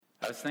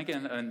was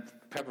thinking in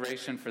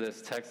preparation for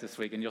this text this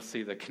week, and you'll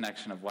see the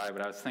connection of why,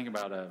 but I was thinking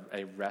about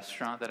a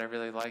restaurant that I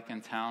really like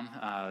in town.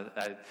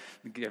 I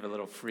give a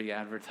little free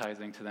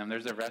advertising to them.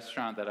 There's a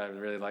restaurant that I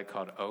really like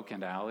called Oak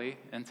and Alley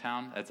in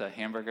town. It's a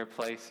hamburger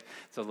place.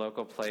 It's a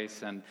local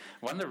place, and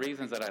one of the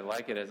reasons that I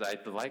like it is I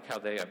like how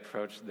they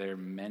approach their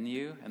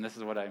menu, and this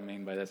is what I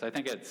mean by this. I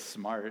think it's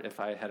smart.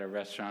 If I had a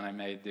restaurant, I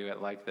may do it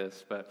like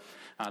this, but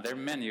their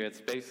menu,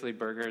 it's basically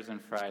burgers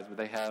and fries, but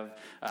they have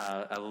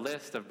a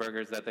list of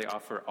burgers that they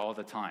offer all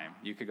the time.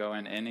 You could go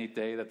in any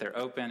day that they're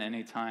open,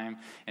 any time,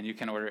 and you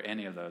can order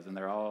any of those. And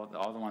they're all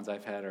the ones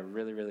I've had are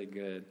really, really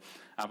good.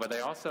 But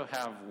they also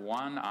have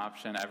one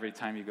option every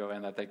time you go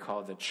in that they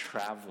call the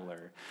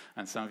Traveler.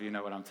 And some of you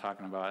know what I'm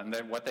talking about. And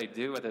what they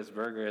do with this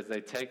burger is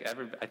they take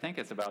I think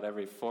it's about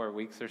every 4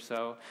 weeks or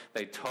so,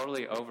 they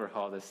totally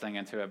overhaul this thing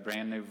into a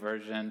brand new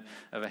version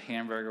of a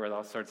hamburger with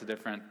all sorts of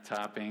different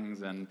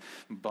toppings and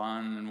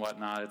bun and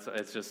whatnot.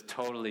 It's just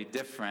totally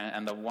different.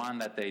 And the one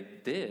that they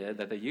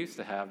used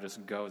to have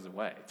just goes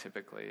away,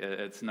 typically.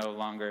 It's no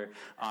longer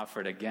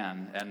offered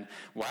again. And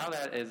while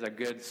that is a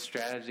good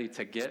strategy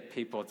to get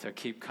people to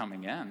keep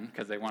coming in,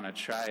 because they want to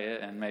try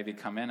it and maybe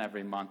come in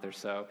every month or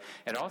so,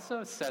 it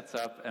also sets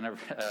up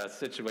a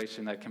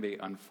situation that can be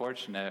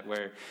unfortunate,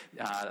 where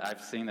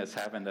I've seen this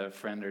happen to a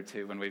friend or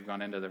two when we've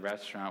gone into the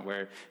restaurant,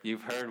 where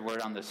you've heard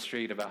word on the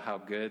street about how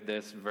good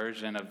this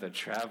version of the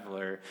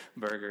Traveler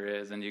burger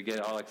is, and you get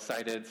all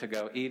excited to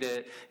go eat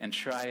it and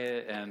try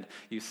it, and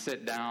you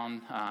sit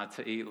down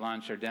to eat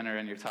lunch or dinner,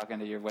 and you're talking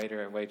to your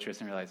waiter or waitress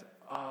and realize,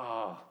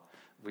 oh,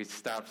 we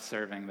stopped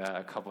serving that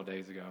a couple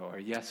days ago, or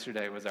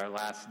yesterday was our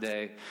last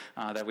day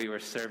that we were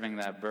serving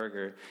that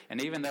burger.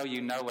 And even though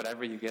you know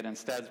whatever you get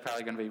instead is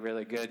probably going to be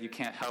really good, you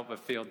can't help but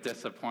feel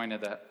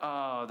disappointed that,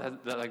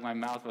 that like my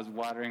mouth was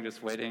watering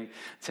just waiting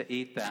to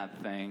eat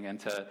that thing,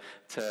 and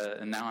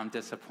and now I'm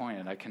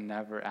disappointed. I can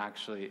never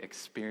actually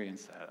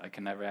experience that. I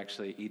can never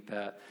actually eat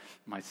that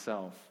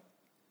myself.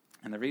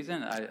 And the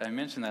reason I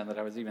mentioned that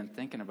I was even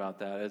thinking about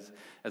that is,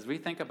 as we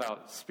think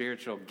about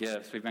spiritual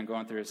gifts, we've been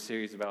going through a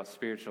series about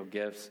spiritual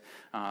gifts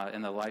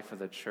in the life of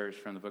the church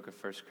from the book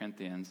of 1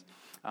 Corinthians.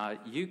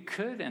 You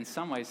could, in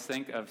some ways,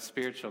 think of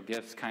spiritual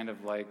gifts kind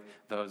of like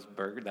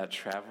that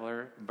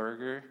Traveler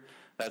burger.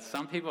 That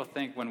some people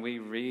think when we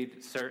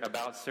read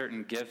about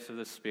certain gifts of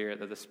the Spirit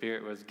that the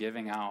Spirit was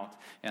giving out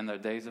in the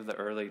days of the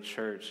early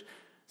church,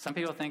 some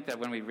people think that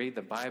when we read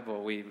the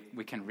Bible, we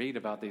can read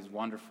about these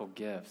wonderful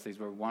gifts. These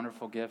were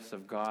wonderful gifts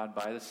of God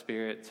by the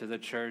Spirit to the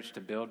church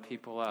to build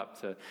people up,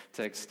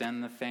 to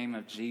extend the fame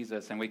of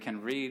Jesus. And we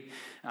can read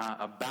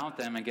about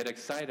them and get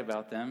excited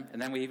about them.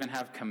 And then we even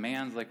have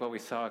commands like what we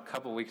saw a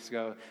couple weeks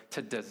ago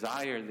to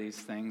desire these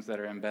things that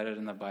are embedded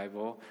in the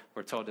Bible.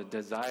 We're told to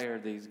desire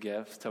these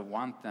gifts, to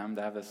want them,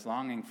 to have this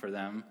longing for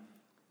them.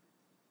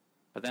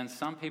 But then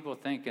some people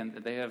think, and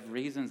they have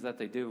reasons that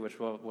they do, which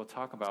we'll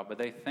talk about, but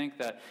they think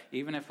that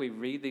even if we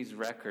read these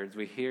records,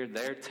 we hear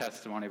their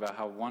testimony about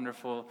how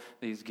wonderful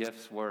these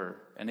gifts were.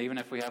 And even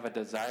if we have a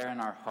desire in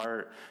our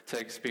heart to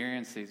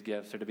experience these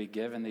gifts or to be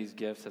given these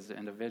gifts as an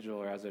individual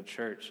or as a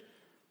church,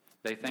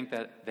 they think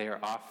that they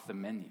are off the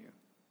menu.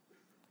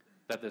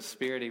 That the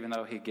Spirit, even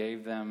though He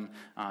gave them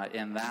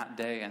in that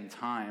day and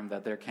time,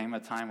 that there came a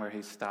time where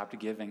He stopped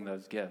giving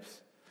those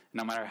gifts.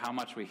 No matter how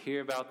much we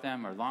hear about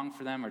them or long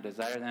for them or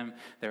desire them,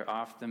 they're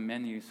off the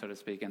menu, so to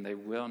speak, and they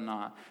will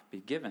not be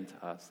given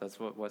to us. That's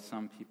what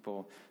some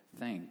people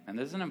think. And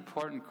this is an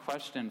important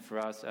question for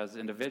us as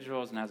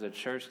individuals and as a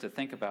church to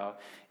think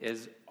about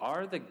is,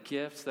 are the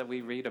gifts that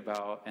we read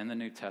about in the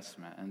New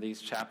Testament, and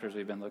these chapters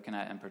we've been looking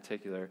at in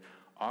particular,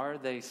 are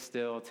they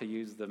still, to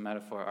use the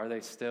metaphor, are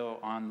they still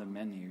on the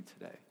menu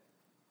today?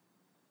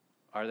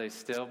 Are they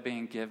still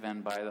being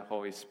given by the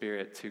Holy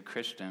Spirit to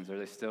Christians? Are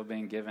they still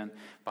being given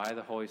by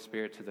the Holy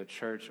Spirit to the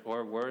church?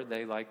 Or were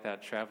they like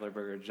that Traveler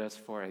burger just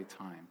for a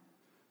time?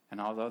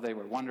 And although they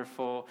were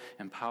wonderful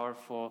and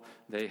powerful,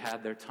 they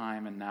had their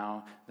time and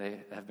now they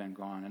have been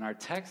gone. And our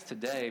text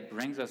today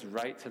brings us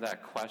right to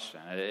that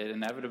question. It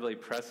inevitably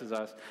presses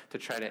us to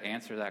try to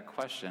answer that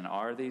question.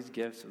 Are these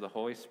gifts of the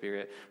Holy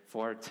Spirit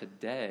for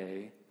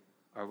today,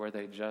 or were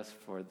they just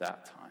for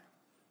that time?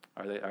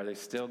 Are they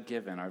still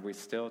given? Are we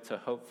still to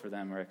hope for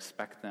them or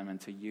expect them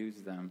and to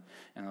use them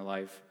in the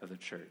life of the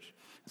church?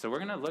 So we're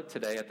going to look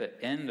today at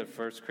the end of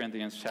 1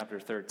 Corinthians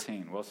chapter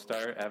 13. We'll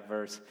start at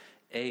verse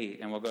 8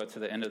 and we'll go to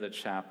the end of the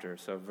chapter.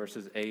 So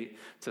verses 8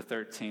 to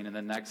 13. And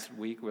the next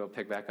week we'll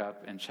pick back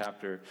up in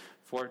chapter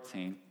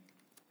 14.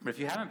 But if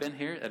you haven't been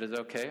here, that is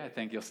okay. I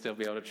think you'll still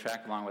be able to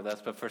track along with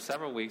us. But for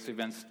several weeks,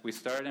 we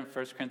started in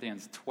 1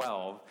 Corinthians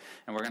 12,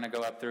 and we're going to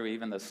go up through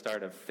even the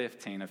start of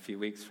 15 a few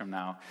weeks from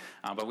now.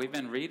 But we've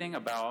been reading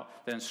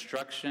about the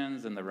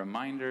instructions and the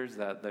reminders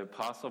that the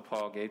Apostle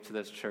Paul gave to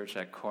this church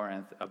at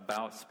Corinth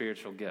about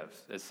spiritual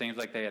gifts. It seems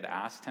like they had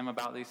asked him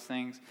about these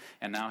things,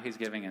 and now he's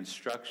giving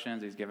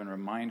instructions, he's giving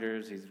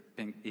reminders,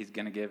 he's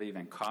going to give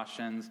even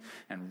cautions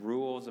and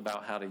rules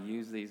about how to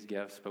use these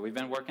gifts. But we've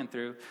been working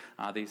through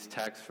these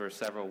texts for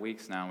several several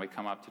weeks now, and we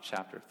come up to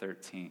chapter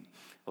 13.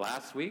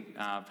 Last week,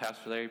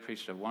 Pastor Larry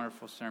preached a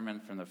wonderful sermon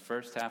from the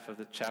first half of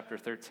the chapter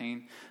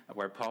 13,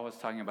 where Paul was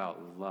talking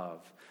about love.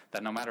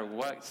 That no matter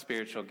what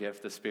spiritual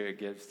gift the Spirit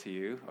gives to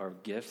you, or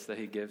gifts that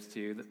he gives to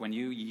you, when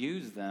you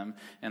use them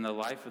in the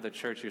life of the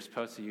church, you're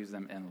supposed to use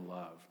them in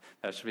love.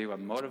 That should be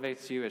what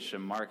motivates you. It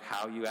should mark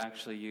how you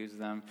actually use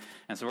them.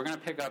 And so we're going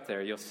to pick up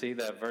there. You'll see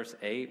that verse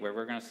 8, where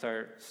we're going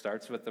to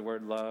starts with the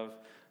word love.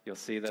 You'll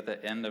see that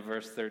the end of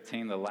verse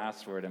 13, the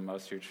last word in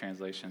most of your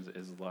translations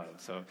is love.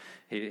 So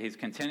he's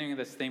continuing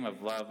this theme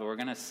of love, but we're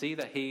going to see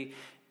that he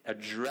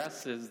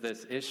addresses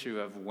this issue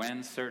of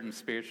when certain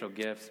spiritual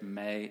gifts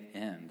may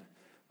end,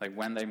 like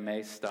when they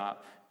may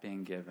stop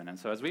being given. And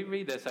so as we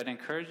read this, I'd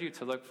encourage you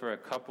to look for a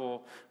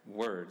couple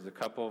words, a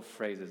couple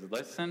phrases.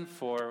 Listen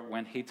for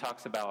when he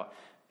talks about,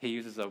 he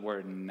uses the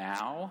word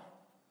now,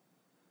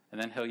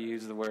 and then he'll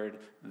use the word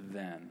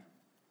then.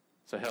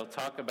 So he'll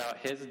talk about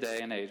his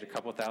day and age a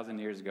couple thousand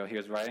years ago. He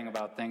was writing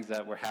about things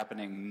that were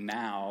happening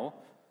now,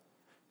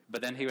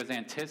 but then he was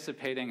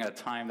anticipating a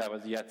time that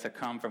was yet to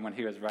come from when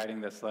he was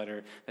writing this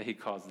letter that he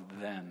calls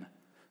then.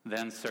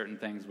 Then certain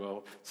things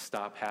will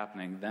stop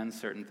happening. Then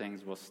certain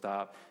things will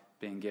stop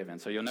being given.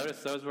 So you'll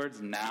notice those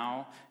words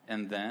now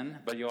and then,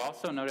 but you'll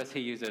also notice he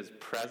uses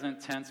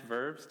present tense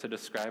verbs to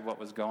describe what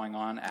was going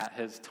on at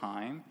his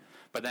time,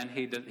 but then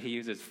he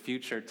uses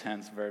future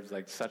tense verbs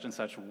like such and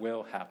such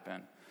will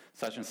happen.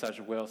 Such and such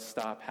will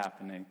stop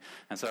happening.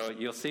 And so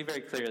you'll see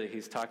very clearly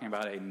he's talking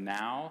about a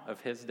now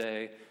of his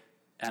day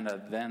and a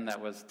then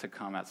that was to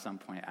come at some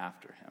point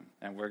after him.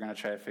 And we're going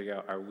to try to figure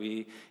out, are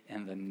we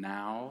in the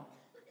now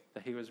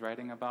that he was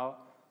writing about,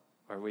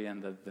 or are we in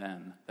the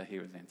then that he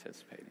was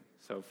anticipating?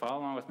 So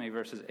follow along with me,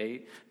 verses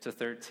 8 to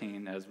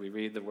 13, as we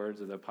read the words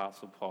of the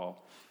Apostle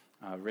Paul,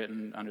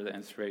 written under the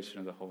inspiration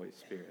of the Holy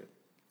Spirit.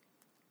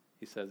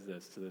 He says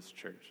this to this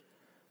church: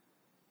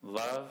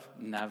 love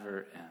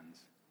never ends.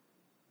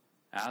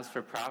 As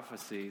for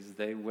prophecies,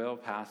 they will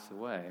pass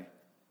away.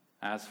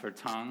 As for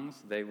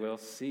tongues, they will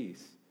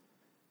cease.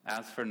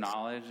 As for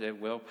knowledge, it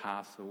will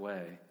pass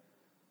away.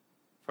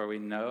 For we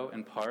know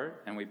in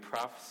part, and we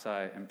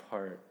prophesy in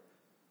part.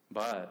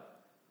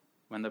 But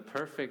when the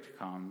perfect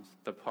comes,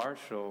 the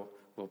partial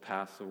will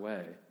pass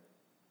away.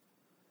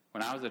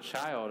 When I was a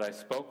child, I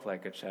spoke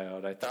like a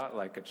child. I thought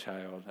like a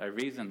child. I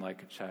reasoned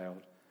like a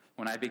child.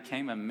 When I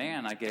became a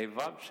man, I gave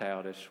up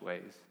childish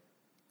ways.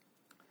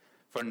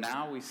 For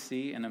now we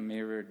see in a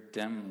mirror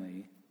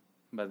dimly,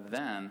 but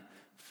then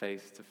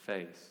face to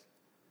face.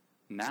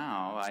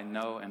 Now I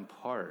know in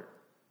part,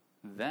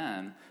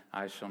 then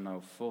I shall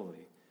know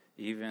fully,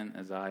 even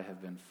as I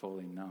have been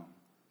fully known.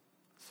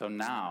 So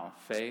now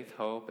faith,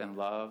 hope, and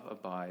love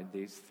abide,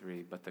 these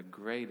three, but the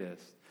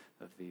greatest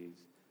of these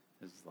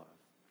is love.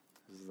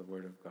 This is the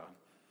word of God.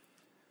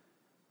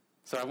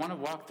 So I want to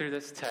walk through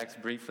this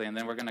text briefly, and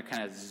then we're going to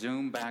kind of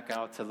zoom back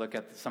out to look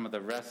at some of the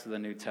rest of the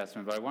New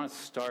Testament. But I want to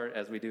start,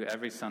 as we do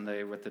every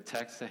Sunday, with the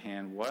text at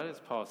hand. What is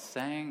Paul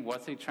saying?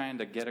 What's he trying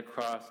to get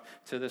across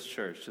to this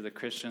church, to the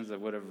Christians that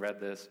would have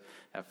read this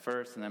at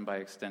first, and then by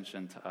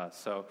extension to us?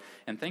 So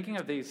in thinking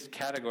of these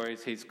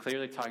categories, he's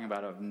clearly talking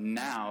about of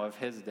now, of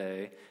his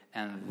day,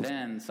 and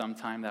then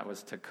sometime that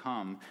was to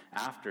come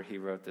after he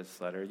wrote this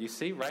letter. You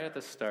see right at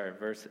the start,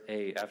 verse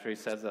 8, after he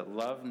says that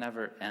love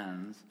never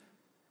ends,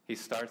 he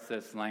starts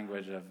this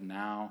language of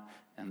now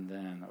and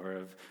then, or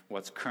of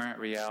what's current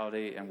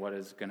reality and what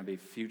is going to be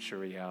future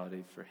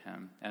reality for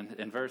him. And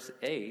in verse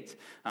 8,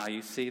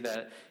 you see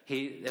that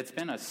it's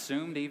been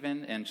assumed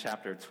even in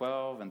chapter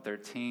 12 and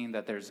 13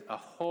 that there's a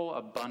whole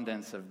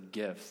abundance of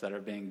gifts that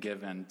are being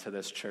given to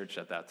this church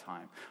at that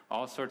time.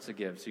 All sorts of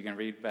gifts. You can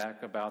read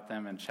back about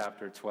them in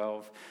chapter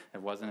 12.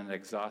 It wasn't an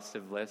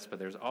exhaustive list, but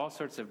there's all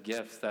sorts of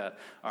gifts that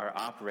are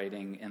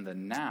operating in the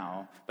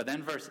now. But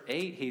then verse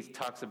 8, he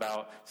talks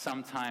about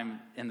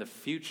sometime in the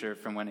future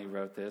from when he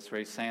wrote this, where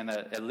he's saying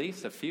that at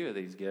least a few of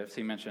these gifts,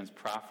 he mentions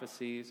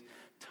prophecies,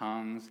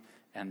 tongues,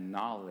 and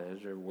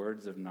knowledge, or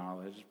words of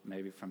knowledge,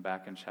 maybe from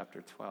back in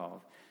chapter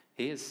 12.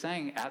 He is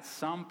saying at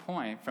some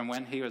point from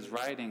when he was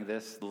writing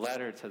this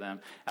letter to them,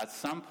 at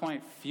some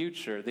point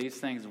future, these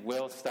things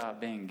will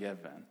stop being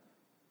given.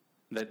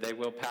 That they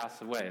will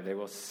pass away. They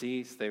will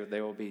cease. They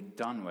will be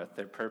done with.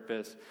 Their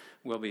purpose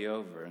will be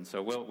over. And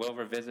so we'll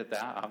revisit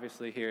that,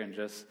 obviously, here in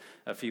just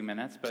a few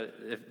minutes. But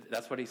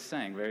that's what he's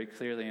saying very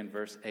clearly in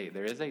verse 8.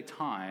 There is a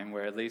time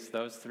where at least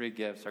those three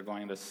gifts are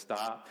going to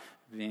stop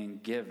being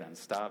given,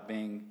 stop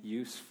being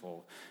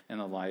useful in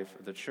the life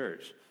of the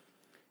church.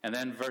 And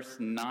then verse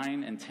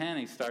 9 and 10,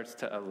 he starts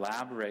to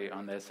elaborate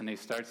on this. And he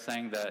starts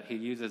saying that he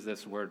uses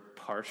this word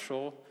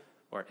partial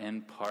or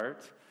in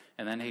part.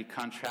 And then he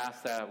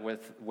contrasts that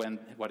with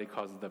what he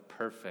calls the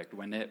perfect,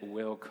 when it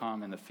will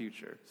come in the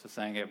future. So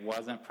saying it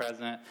wasn't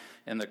present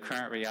in the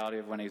current reality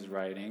of when he's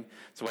writing.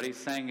 So what he's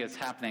saying is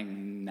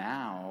happening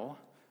now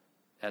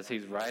as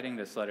he's writing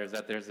this letter is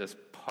that there's this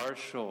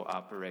partial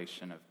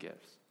operation of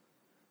gifts.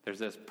 There's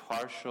this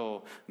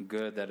partial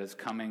good that is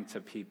coming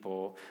to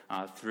people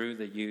through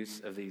the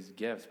use of these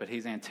gifts. But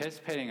he's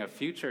anticipating a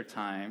future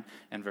time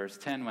in verse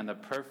 10 when the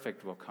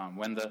perfect will come,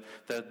 when the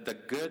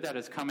good that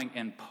is coming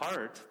in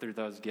part through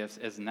those gifts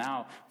is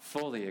now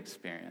fully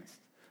experienced.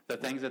 The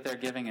things that they're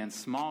giving in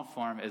small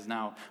form is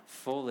now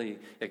fully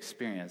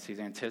experienced. He's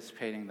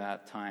anticipating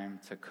that time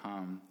to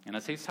come. And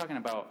as he's talking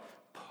about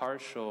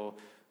partial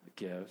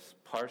gifts,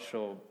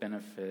 partial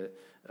benefit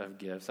of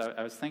gifts,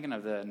 I was thinking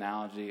of the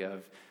analogy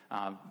of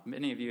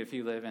many of you, if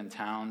you live in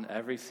town,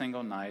 every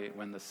single night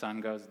when the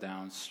sun goes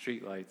down,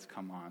 street lights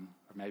come on.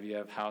 Or maybe you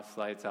have house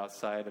lights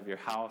outside of your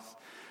house.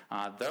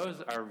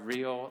 Those are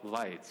real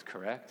lights,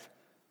 correct?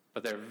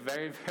 But they're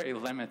very, very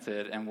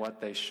limited in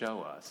what they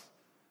show us.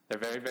 They're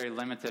very, very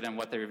limited in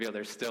what they reveal.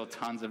 There's still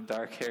tons of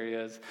dark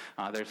areas.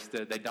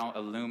 They don't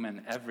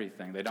illumine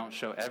everything. They don't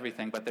show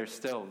everything, but they're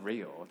still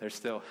real. They're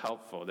still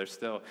helpful. They're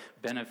still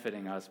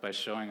benefiting us by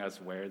showing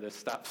us where this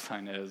stop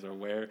sign is or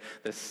where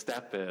this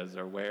step is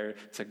or where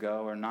to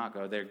go or not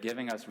go. They're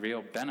giving us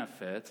real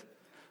benefit,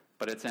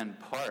 but it's in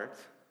part.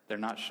 They're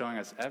not showing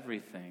us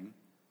everything.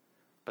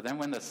 But then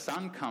when the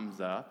sun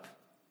comes up,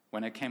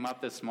 when it came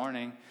up this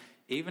morning,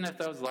 even if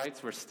those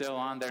lights were still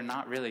on, they're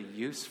not really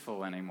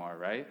useful anymore,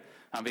 right?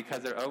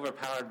 Because they're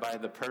overpowered by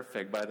the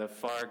perfect, by the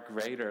far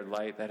greater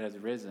light that has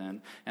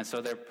risen. And so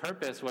their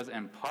purpose was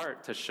in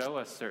part to show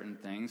us certain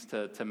things,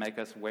 to make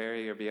us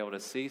wary or be able to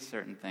see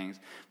certain things.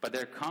 But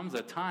there comes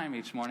a time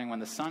each morning when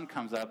the sun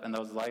comes up and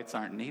those lights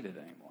aren't needed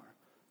anymore,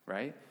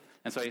 right?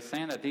 And so he's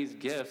saying that these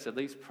gifts, at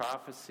least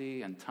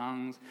prophecy and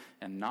tongues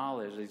and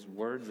knowledge, these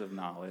words of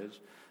knowledge,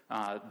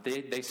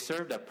 they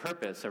served a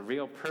purpose, a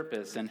real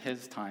purpose in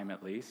his time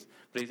at least.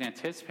 But he's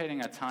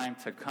anticipating a time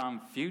to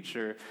come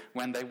future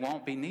when they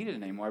won't be needed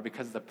anymore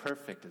because the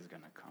perfect is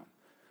going to come.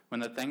 When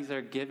the things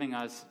they're giving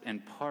us in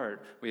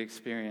part, we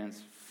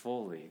experience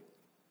fully.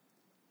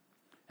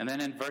 And then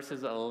in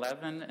verses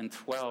 11 and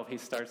 12, he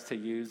starts to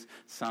use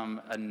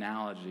some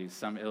analogies,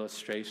 some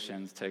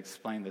illustrations to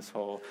explain this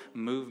whole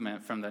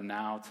movement from the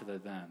now to the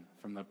then,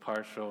 from the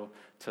partial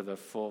to the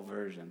full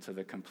version, to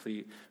the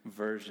complete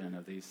version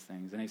of these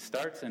things. And he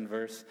starts in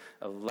verse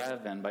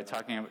 11 by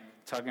talking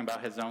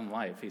about his own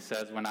life. He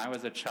says, "When I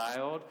was a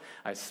child,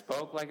 I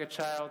spoke like a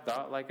child,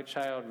 thought like a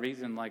child,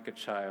 reasoned like a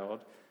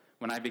child.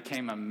 When I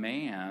became a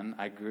man,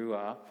 I grew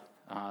up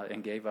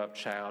and gave up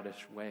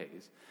childish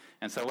ways."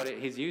 And so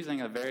he's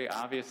using a very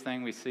obvious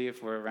thing we see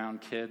if we're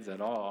around kids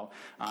at all,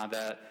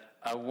 that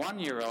a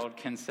 1-year-old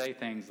can say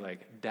things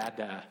like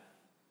dada,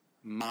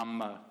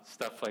 mama,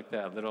 stuff like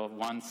that, little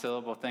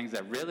one-syllable things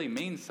that really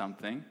mean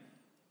something,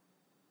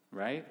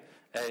 right?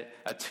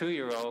 A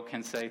 2-year-old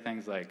can say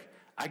things like,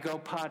 "I go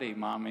potty,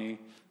 mommy,"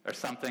 or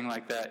something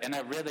like that, and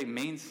that really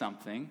means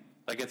something,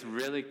 like it's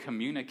really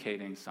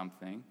communicating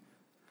something.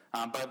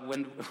 But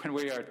when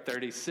we are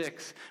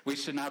 36, we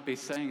should not be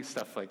saying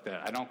stuff like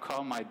that. I don't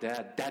call my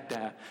dad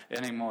dada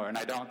anymore, and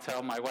I don't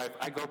tell my wife,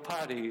 "I go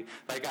potty."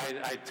 Like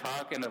I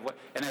talk and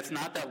it's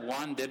not that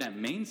one didn't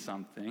mean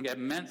something. It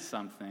meant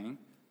something,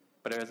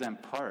 but it was in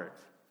part.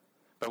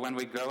 But when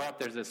we grow up,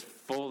 there's this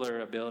fuller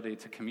ability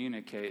to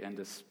communicate and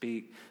to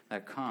speak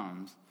that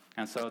comes.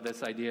 And so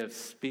this idea of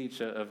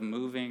speech, of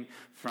moving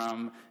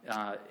from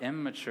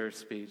immature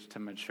speech to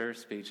mature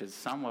speech, is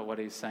somewhat what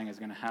he's saying is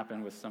going to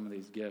happen with some of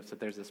these gifts, that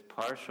there's this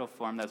partial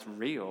form that's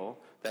real,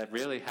 that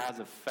really has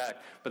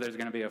effect, but there's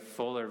going to be a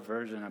fuller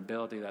version,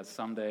 ability that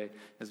someday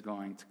is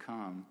going to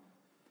come.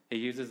 He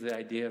uses the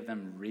idea of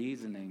them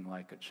reasoning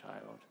like a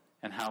child,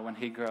 and how when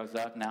he grows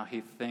up, now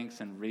he thinks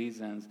and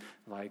reasons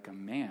like a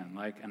man,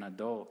 like an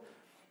adult.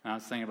 And I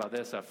was thinking about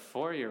this. A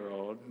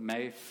 4-year-old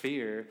may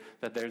fear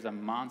that there's a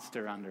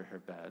monster under her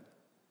bed.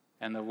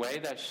 And the way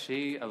that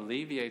she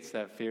alleviates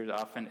that fear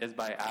often is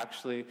by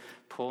actually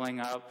pulling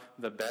up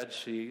the bed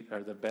sheet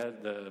or the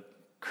bed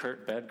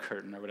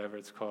curtain or whatever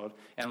it's called,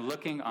 and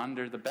looking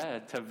under the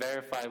bed to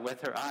verify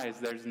with her eyes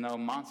there's no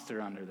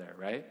monster under there,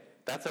 right?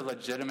 That's a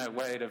legitimate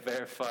way to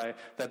verify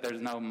that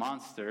there's no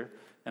monster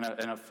in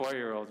a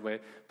 4-year-old's way.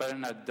 But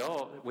an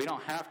adult, we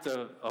don't have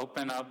to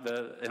open up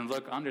and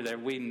look under there.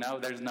 We know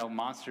there's no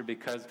monster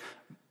because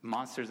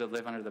monsters that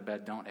live under the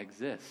bed don't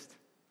exist.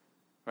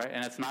 Right?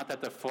 And it's not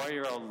that the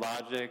 4-year-old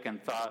logic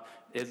and thought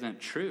isn't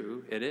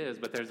true. It is,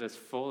 but there's this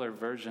fuller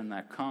version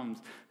that comes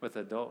with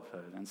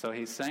adulthood. And so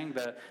he's saying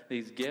that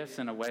these gifts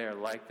in a way are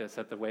like this,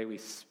 that the way we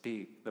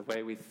speak, the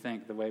way we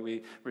think, the way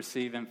we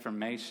receive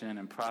information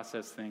and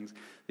process things,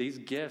 these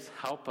gifts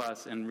help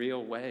us in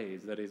real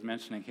ways that he's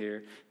mentioning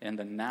here in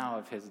the now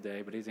of his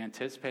day. But he's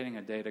anticipating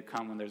a day to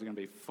come when there's going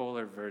to be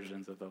fuller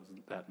versions of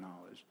that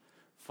knowledge.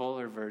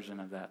 Fuller version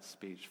of that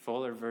speech,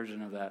 fuller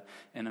version of that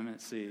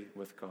intimacy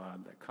with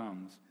God that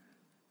comes.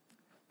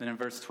 Then in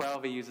verse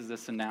 12, he uses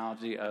this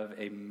analogy of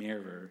a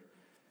mirror.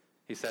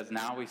 He says,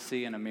 "Now we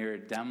see in a mirror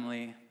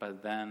dimly,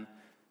 but then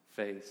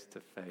face to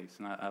face.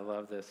 And I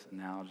love this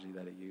analogy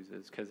that he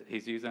uses, because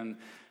he's using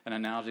an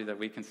analogy that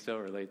we can still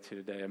relate to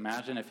today.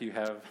 Imagine if you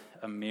have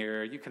a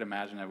mirror. You could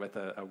imagine it with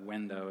a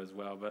window as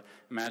well, but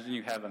imagine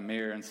you have a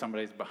mirror and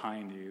somebody's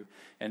behind you,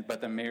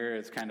 but the mirror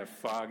is kind of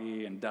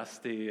foggy and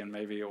dusty and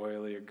maybe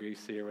oily or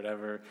greasy or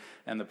whatever,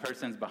 and the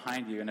person's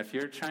behind you. And if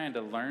you're trying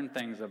to learn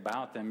things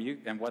about them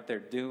and what they're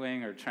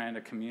doing or trying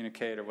to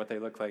communicate or what they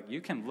look like,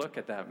 you can look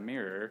at that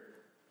mirror,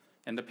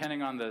 and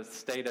depending on the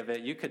state of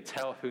it, you could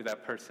tell who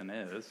that person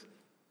is.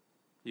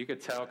 You could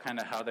tell kind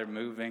of how they're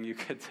moving. You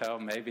could tell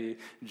maybe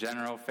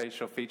general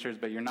facial features,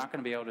 but you're not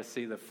going to be able to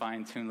see the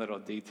fine-tuned little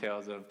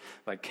details of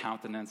like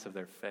countenance of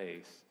their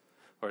face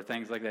or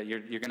things like that. You're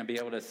going to be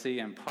able to see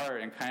in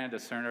part and kind of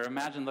discern, or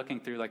imagine looking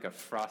through like a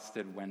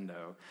frosted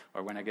window,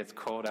 or when it gets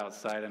cold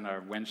outside and our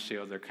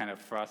windshields are kind of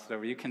frosted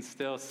over. You can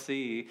still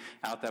see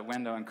out that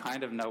window and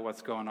kind of know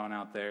what's going on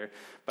out there.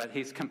 But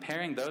he's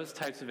comparing those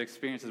types of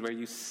experiences where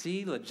you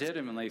see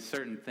legitimately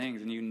certain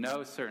things and you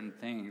know certain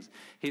things.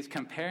 He's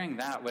comparing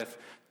that with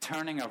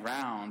turning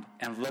around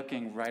and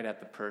looking right at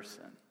the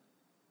person.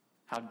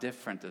 How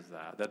different is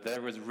that? That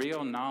there was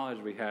real knowledge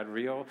we had,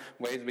 real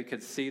ways we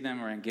could see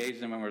them or engage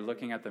them when we're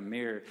looking at the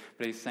mirror.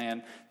 But he's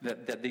saying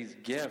that these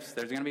gifts,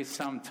 there's going to be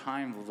some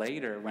time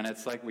later when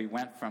it's like we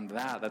went from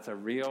that's a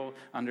real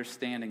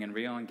understanding and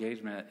real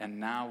engagement, and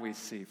now we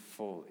see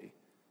fully.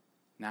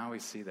 Now we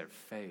see their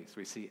face.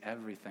 We see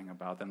everything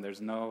about them. There's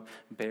no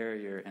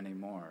barrier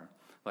anymore,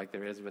 like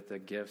there is with the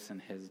gifts in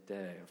his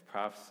day of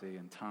prophecy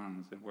and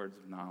tongues and words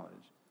of knowledge.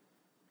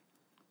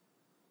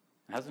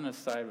 As an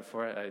aside,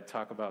 before I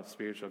talk about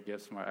spiritual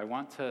gifts more, I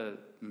want to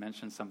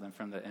mention something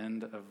from the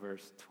end of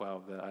verse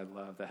 12 that I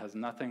love, that has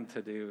nothing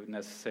to do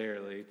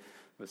necessarily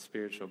with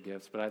spiritual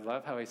gifts. But I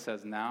love how he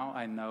says, now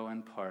I know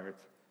in part,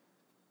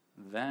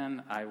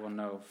 then I will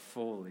know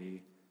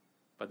fully.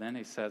 But then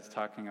he says,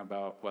 talking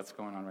about what's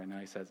going on right now,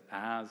 he says,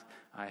 as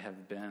I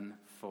have been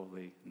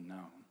fully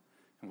known.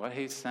 And what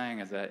he's saying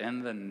is that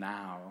in the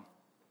now,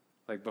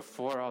 like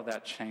before all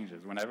that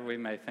changes, whenever we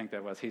may think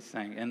that was, he's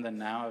saying in the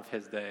now of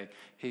his day,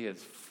 he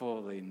is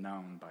fully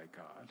known by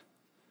God.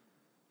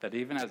 That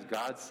even as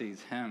God sees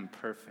him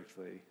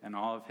perfectly and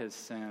all of his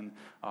sin,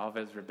 all of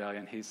his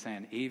rebellion, he's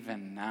saying,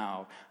 even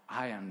now,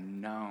 I am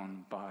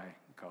known by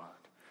God.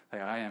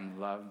 Like I am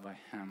loved by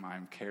him, I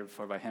am cared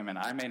for by him, and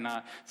I may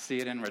not see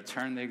it in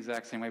return the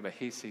exact same way, but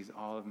he sees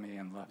all of me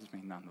and loves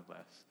me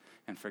nonetheless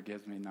and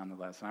forgives me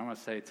nonetheless. And I want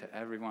to say to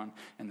everyone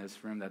in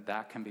this room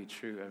that can be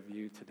true of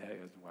you today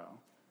as well.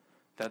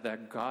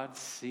 That God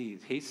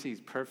sees, he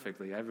sees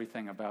perfectly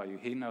everything about you.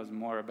 He knows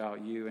more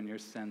about you and your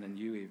sin than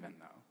you even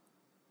know.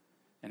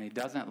 And he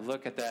doesn't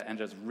look at that and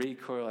just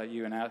recoil at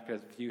you and ask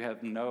if you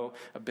have no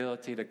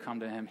ability to come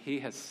to him. He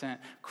has sent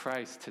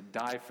Christ to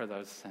die for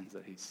those sins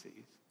that he sees.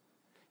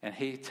 And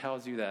he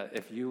tells you that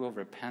if you will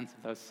repent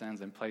of those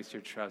sins and place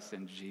your trust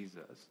in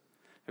Jesus,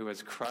 who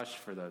was crushed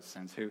for those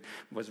sins, who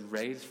was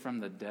raised from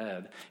the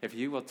dead, if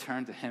you will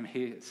turn to him,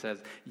 he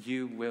says,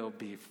 you will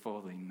be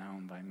fully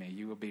known by me.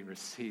 You will be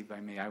received by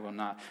me. I will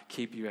not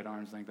keep you at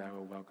arm's length. I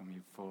will welcome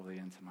you fully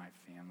into my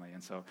family.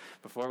 And so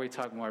before we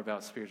talk more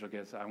about spiritual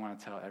gifts, I want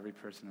to tell every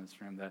person in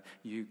this room that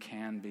you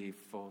can be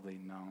fully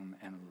known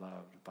and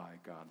loved by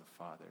God the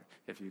Father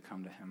if you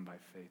come to him by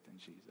faith in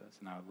Jesus.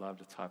 And I would love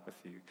to talk with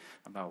you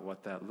about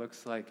what that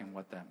looks like and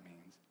what that means.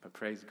 But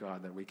praise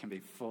God that we can be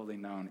fully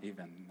known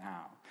even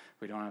now.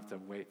 We don't have to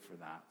wait for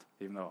that,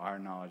 even though our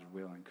knowledge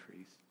will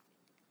increase.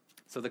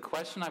 So the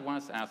question I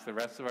want us to ask the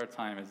rest of our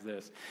time is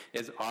this,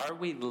 are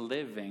we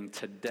living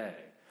today,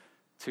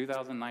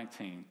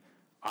 2019,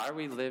 are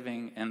we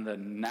living in the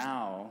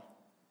now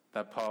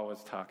that Paul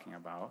was talking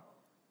about,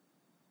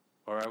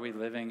 or are we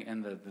living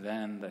in the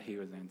then that he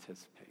was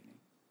anticipating?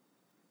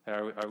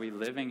 Are we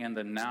living in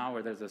the now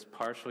where there's this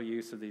partial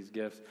use of these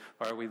gifts,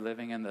 or are we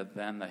living in the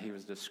then that he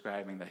was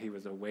describing, that he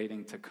was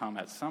awaiting to come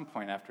at some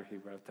point after he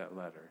wrote that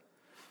letter?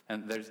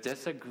 And there's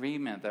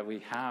disagreement that we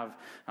have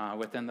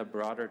within the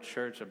broader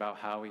church about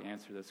how we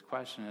answer this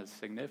question. It's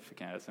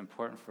significant. It's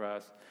important for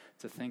us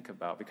to think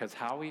about, because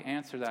how we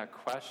answer that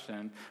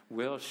question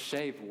will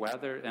shape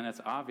whether, and it's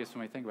obvious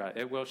when we think about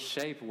it, it will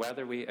shape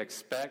whether we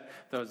expect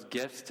those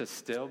gifts to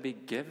still be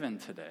given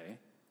today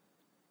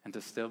and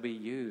to still be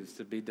used,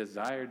 to be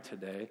desired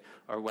today,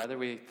 or whether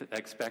we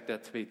expect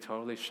that to be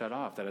totally shut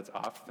off, that it's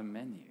off the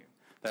menu,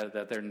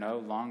 that they're no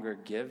longer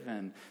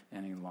given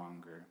any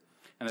longer.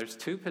 And there's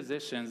two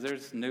positions.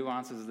 There's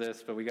nuances of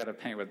this, but we got to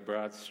paint with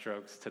broad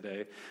strokes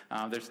today.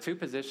 There's two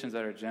positions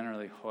that are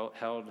generally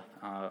held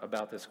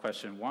about this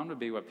question. One would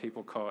be what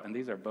people call, and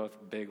these are both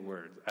big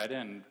words.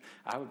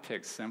 I would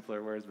pick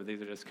simpler words, but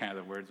these are just kind of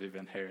the words we've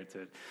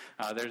inherited.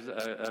 There's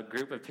a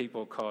group of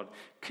people called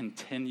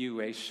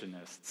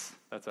continuationists.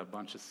 That's a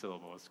bunch of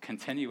syllables.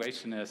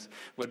 Continuationists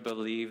would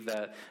believe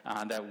that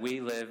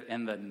we live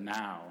in the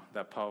now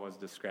that Paul was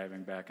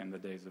describing back in the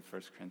days of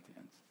 1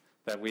 Corinthians.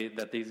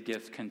 that these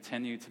gifts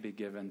continue to be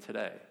given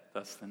today.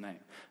 That's the name.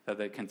 That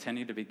they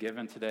continue to be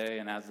given today,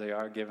 and as they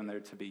are given, they're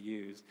to be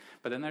used.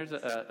 But then there's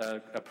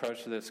an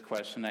approach to this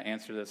question, an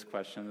answer to this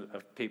question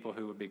of people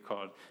who would be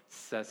called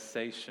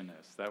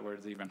cessationists. That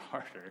word's even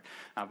harder.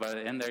 But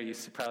in there, you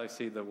probably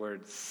see the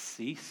word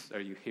cease,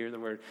 or you hear the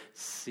word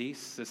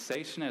cease.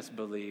 Cessationists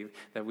believe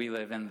that we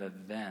live in the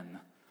then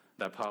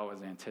that Paul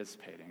was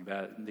anticipating,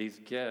 that these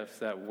gifts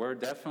that were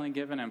definitely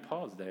given in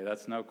Paul's day,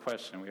 that's no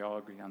question, we all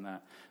agree on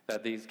that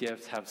these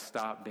gifts have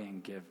stopped being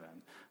given,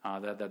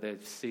 that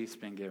they've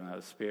ceased being given, that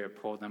the Spirit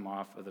pulled them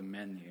off of the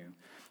menu,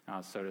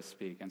 so to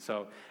speak. And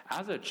so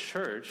as a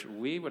church,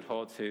 we would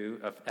hold to,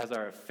 as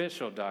our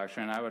official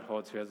doctrine, I would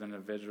hold to as an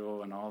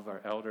individual, and all of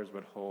our elders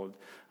would hold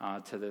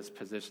to this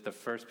position, the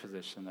first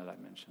position that I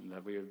mentioned,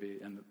 that we would be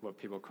in what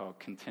people call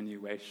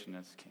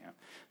continuationist camp.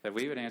 That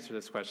we would answer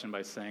this question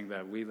by saying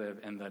that we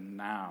live in the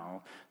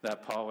now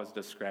that Paul was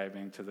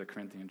describing to the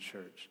Corinthian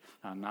church,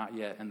 not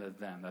yet in the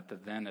then, that the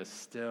then is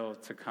still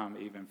to come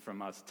even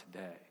from us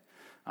today.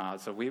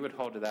 So we would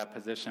hold to that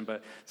position,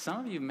 but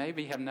some of you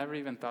maybe have never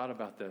even thought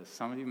about this.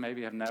 Some of you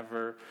maybe have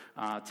never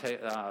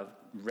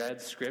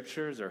read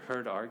scriptures or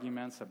heard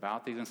arguments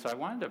about these, and so I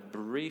wanted to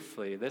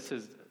briefly, this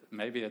is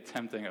maybe a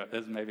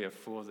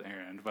fool's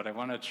errand, but I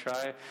want to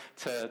try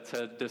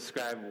to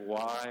describe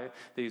why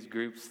these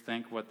groups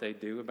think what they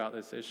do about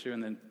this issue,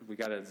 and then we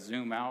got to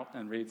zoom out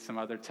and read some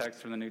other texts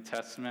from the New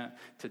Testament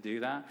to do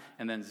that,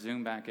 and then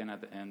zoom back in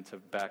at the end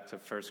back to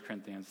 1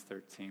 Corinthians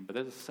 13. But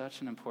this is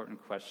such an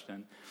important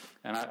question,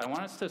 and I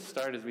want us to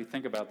start as we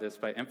think about this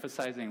by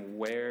emphasizing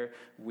where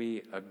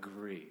we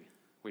agree.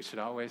 We should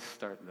always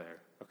start there,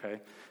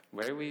 okay?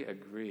 Where we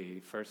agree,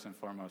 first and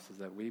foremost, is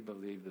that we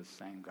believe the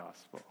same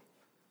gospel.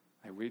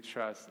 Like we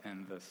trust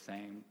in the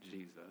same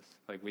Jesus.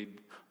 Like we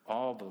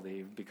all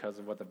believe, because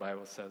of what the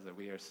Bible says, that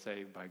we are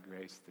saved by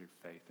grace through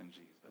faith in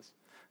Jesus.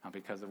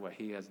 Because of what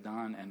he has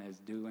done and is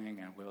doing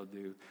and will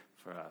do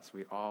for us.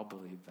 We all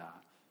believe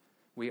that.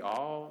 We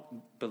all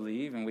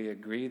believe and we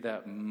agree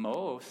that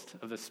most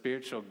of the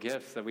spiritual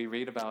gifts that we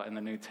read about in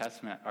the New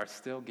Testament are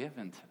still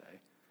given today.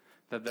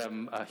 That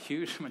a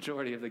huge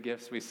majority of the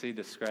gifts we see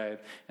described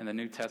in the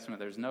New Testament,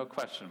 there's no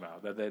question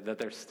about, that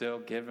they're still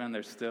given,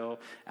 they're still,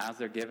 as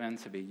they're given,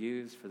 to be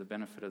used for the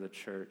benefit of the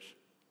church.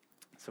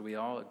 So we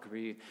all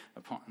agree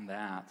upon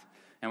that.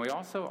 And we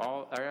also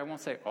I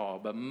won't say all,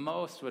 but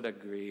most would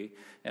agree,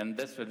 and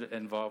this would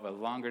involve a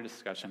longer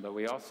discussion, but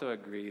we also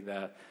agree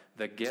that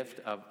the gift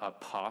of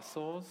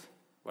apostles,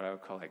 what I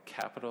would call like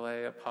capital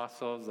A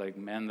apostles, like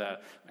men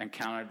that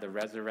encountered the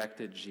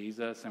resurrected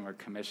Jesus and were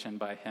commissioned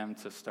by him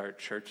to start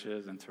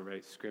churches and to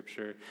write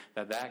scripture,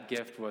 that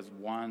gift was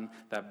one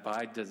that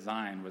by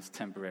design was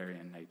temporary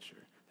in nature.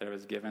 That it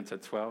was given to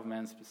 12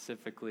 men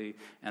specifically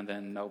and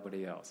then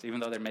nobody else. Even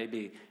though there may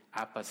be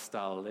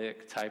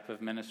apostolic type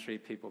of ministry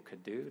people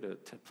could do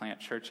to plant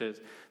churches,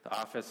 the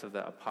office of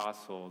the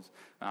apostles,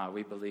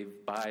 we believe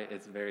by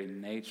its very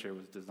nature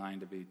was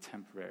designed to be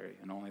temporary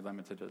and only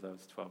limited to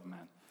those 12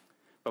 men.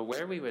 But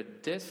where we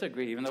would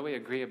disagree, even though we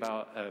agree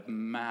about a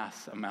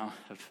mass amount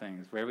of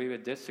things, where we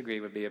would disagree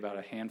would be about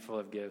a handful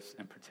of gifts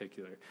in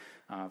particular.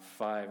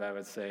 5, I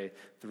would say.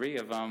 3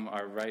 of them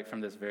are right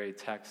from this very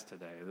text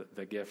today.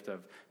 The gift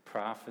of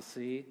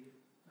prophecy,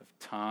 of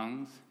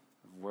tongues,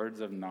 of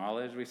words of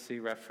knowledge we see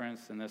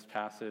referenced in this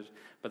passage,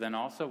 but then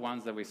also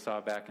ones that we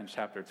saw back in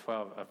chapter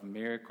 12 of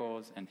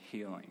miracles and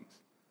healings.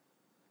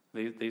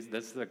 This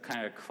is the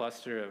kind of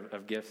cluster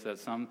of gifts that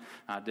some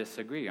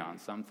disagree on.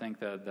 Some think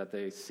that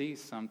they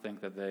cease, some think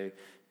that they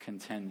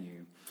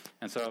continue.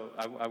 And so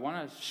I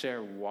want to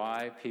share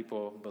why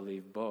people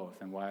believe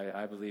both and why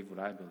I believe what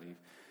I believe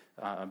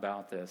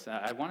about this.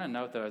 I want to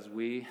note, though, as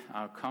we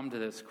come to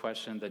this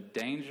question, the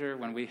danger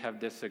when we have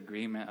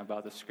disagreement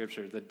about the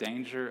scriptures, the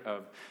danger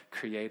of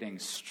creating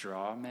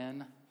straw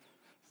men.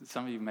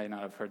 Some of you may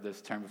not have heard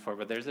this term before,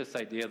 but there's this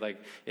idea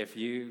like if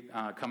you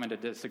come into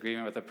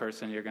disagreement with a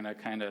person, you're going to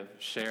kind of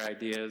share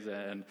ideas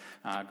and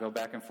go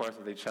back and forth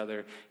with each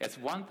other. It's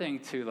one thing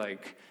to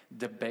like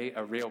debate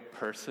a real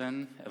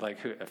person, like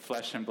a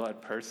flesh and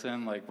blood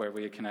person, like where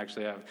we can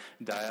actually have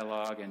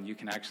dialogue and you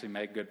can actually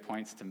make good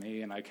points to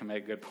me and I can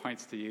make good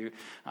points to you.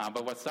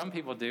 But what some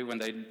people do when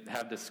they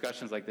have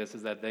discussions like this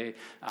is that they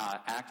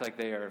act like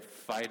they are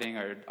fighting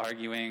or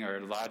arguing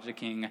or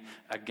logicking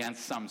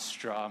against some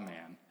straw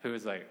man.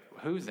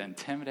 Who's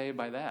intimidated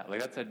by that?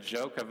 Like, that's a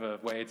joke of a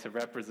way to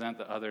represent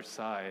the other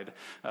side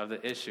of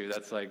the issue.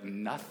 That's like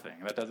nothing.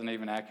 That doesn't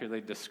even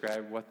accurately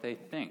describe what they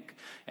think.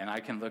 And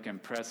I can look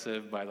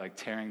impressive by like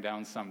tearing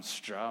down some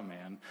straw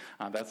man.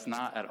 That's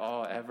not at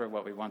all ever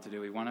what we want to do.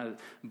 We want to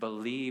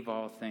believe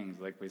all things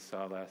like we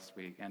saw last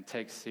week and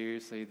take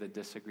seriously the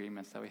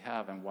disagreements that we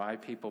have and why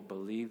people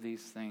believe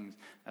these things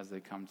as they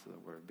come to the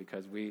Word.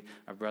 Because we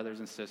are brothers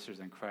and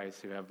sisters in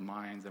Christ who have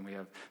minds and we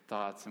have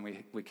thoughts and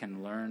we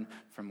can learn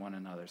from one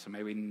another. So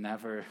may we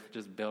never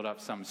just build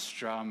up some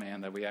straw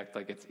man that we act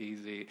like it's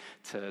easy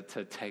to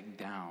take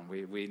down.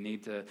 We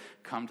need to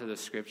come to the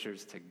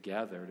scriptures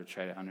together to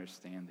try to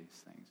understand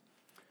these things.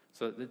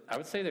 So I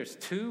would say there's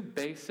two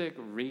basic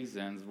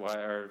reasons why,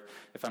 or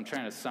if I'm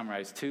trying to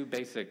summarize, two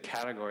basic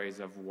categories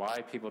of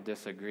why people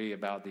disagree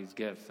about these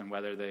gifts and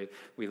whether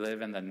we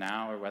live in the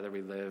now or whether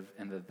we live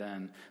in the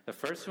then. The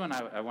first one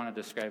I want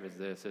to describe as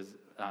this,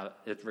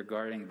 it's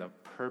regarding the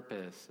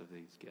purpose of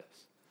these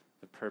gifts.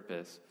 The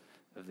purpose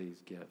of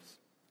these gifts.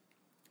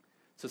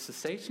 So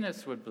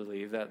cessationists would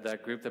believe,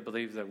 that group that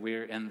believes that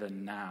we're in the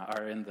now,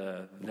 or in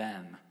the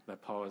then,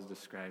 that Paul is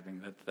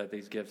describing, that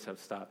these gifts have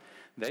stopped.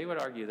 They would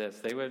argue this.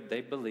 They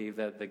believe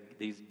that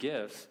these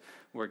gifts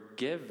were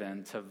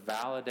given to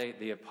validate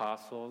the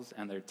apostles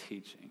and their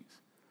teachings.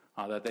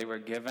 That they were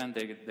given,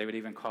 they would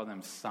even call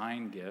them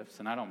sign gifts,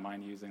 and I don't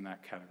mind using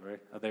that category.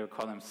 They would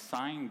call them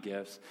sign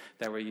gifts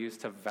that were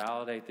used to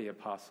validate the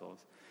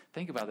apostles.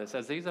 Think about this.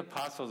 As these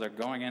apostles are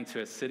going into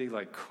a city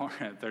like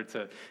Corinth or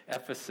to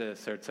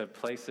Ephesus or to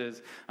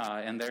places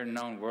in their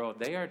known world,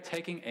 they are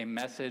taking a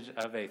message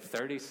of a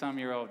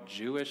 30-some-year-old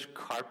Jewish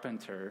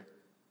carpenter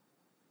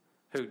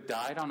who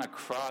died on a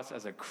cross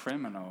as a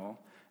criminal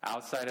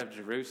outside of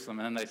Jerusalem,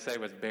 and then they say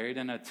was buried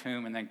in a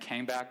tomb and then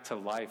came back to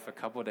life a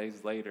couple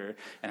days later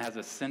and has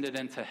ascended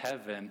into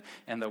heaven.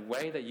 And the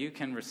way that you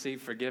can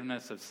receive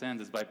forgiveness of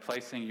sins is by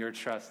placing your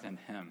trust in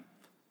him.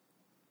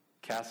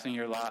 Casting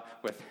your lot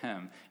with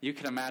him. You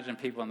can imagine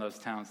people in those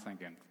towns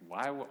thinking,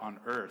 why on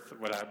earth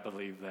would I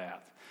believe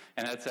that?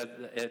 And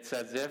it's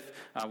as if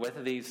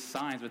with these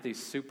signs, with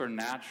these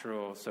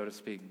supernatural, so to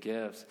speak,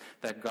 gifts,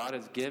 that God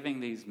is giving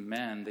these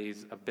men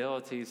these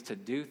abilities to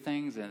do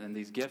things and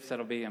these gifts that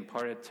will be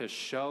imparted to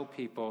show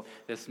people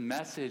this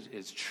message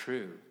is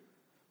true.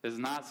 This is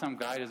not some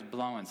guy just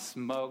blowing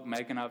smoke,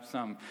 making up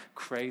some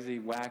crazy,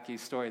 wacky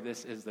story.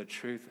 This is the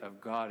truth of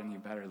God, and you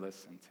better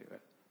listen to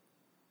it.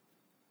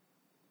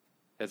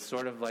 It's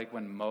sort of like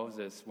when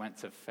Moses went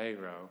to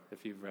Pharaoh,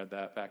 if you've read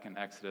that back in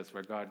Exodus,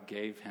 where God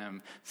gave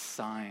him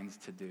signs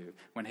to do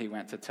when he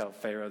went to tell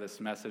Pharaoh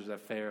this message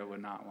that Pharaoh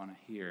would not want to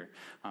hear.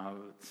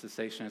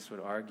 Cessationists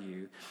would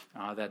argue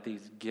that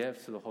these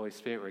gifts of the Holy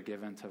Spirit were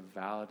given to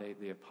validate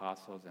the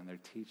apostles and their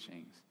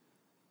teachings.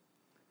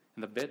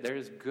 And there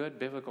is good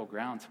biblical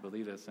ground to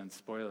believe this, and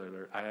spoiler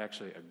alert, I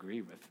actually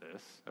agree with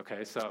this.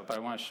 Okay, but I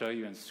want to show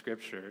you in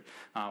Scripture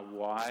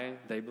why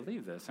they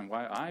believe this and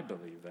why I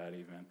believe that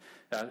even.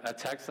 A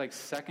text like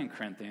 2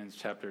 Corinthians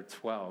chapter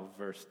 12,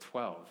 verse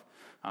 12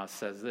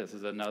 says this. This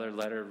is another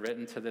letter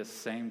written to this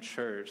same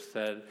church.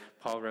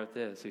 Paul wrote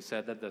this. He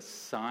said that the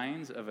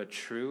signs of a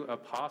true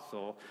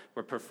apostle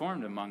were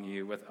performed among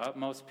you with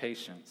utmost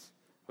patience,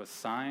 with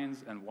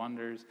signs and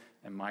wonders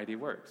and mighty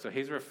works. So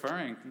he's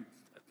referring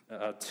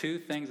two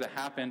things that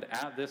happened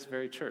at this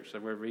very church that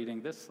we're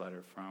reading this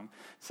letter from,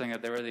 saying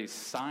that there were these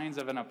signs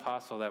of an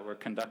apostle that were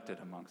conducted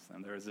amongst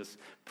them. There was this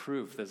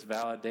proof, this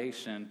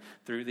validation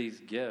through these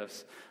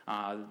gifts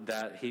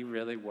that he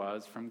really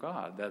was from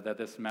God, that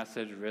this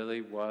message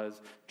really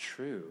was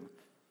true.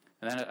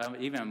 And then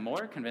an even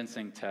more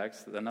convincing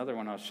text, another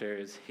one I'll share,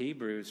 is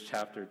Hebrews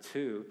chapter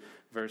 2,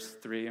 verse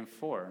 3 and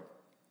 4.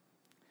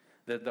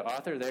 The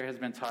author there has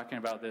been talking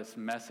about this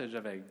message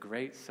of a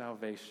great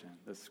salvation,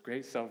 this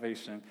great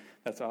salvation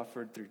that's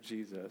offered through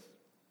Jesus.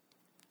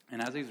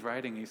 And as he's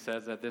writing, he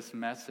says that this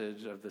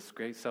message of this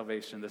great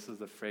salvation, this is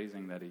the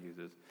phrasing that he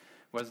uses,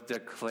 was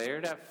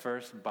declared at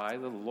first by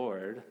the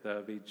Lord, that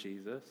would be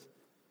Jesus,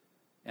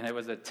 and it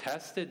was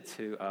attested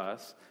to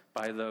us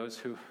by those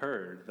who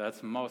heard.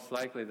 That's most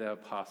likely the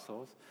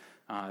apostles.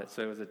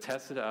 So it was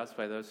attested to us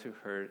by those who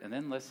heard. And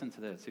then listen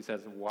to this. He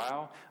says,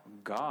 while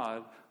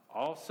God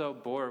also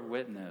bore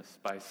witness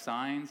by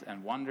signs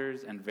and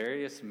wonders and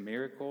various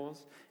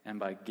miracles and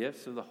by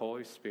gifts of the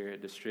Holy Spirit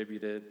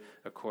distributed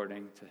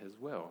according to his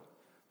will.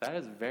 That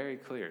is very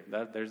clear.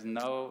 There's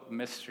no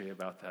mystery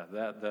about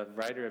that. The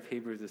writer of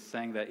Hebrews is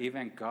saying that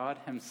even God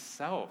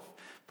himself,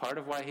 part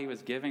of why he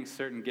was giving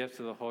certain gifts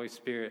of the Holy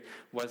Spirit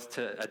was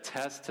to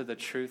attest to the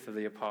truth of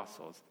the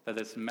apostles, that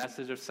this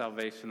message of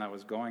salvation that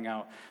was going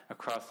out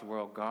across the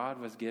world, God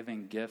was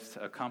giving gifts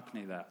to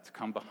accompany that, to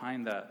come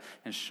behind that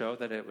and show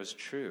that it was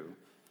true.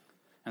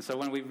 And so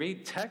when we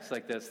read texts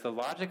like this, the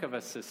logic of a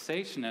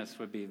cessationist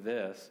would be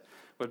this,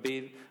 would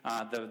be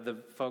the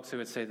folks who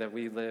would say that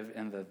we live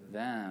in the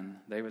then,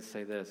 they would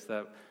say this,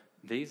 that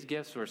these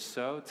gifts were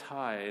so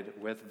tied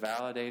with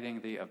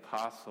validating the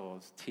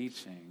apostles'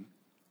 teaching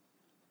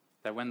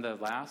that when the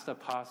last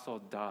apostle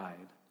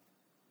died,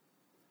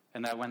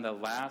 and that when the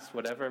last,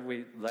 whatever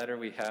letter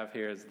we have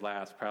here is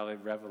last, probably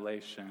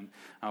Revelation,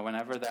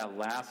 whenever that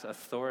last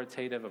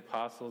authoritative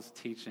apostles'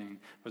 teaching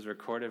was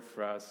recorded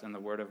for us in the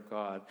Word of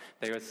God,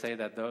 they would say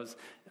that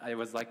it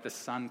was like the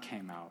sun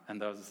came out,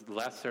 and those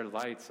lesser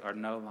lights are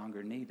no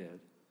longer needed.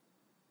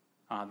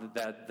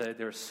 That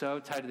they're so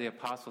tied to the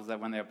apostles that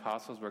when the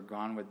apostles were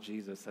gone with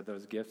Jesus, that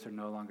those gifts are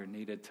no longer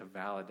needed to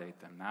validate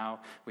them. Now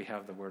we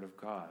have the Word of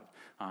God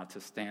to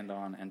stand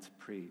on and to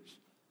preach.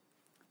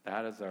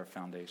 That is our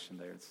foundation,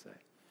 they would say.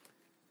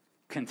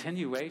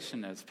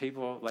 Continuationists,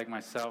 people like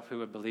myself who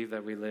would believe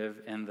that we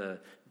live in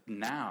the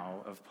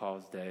now of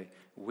Paul's day,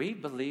 we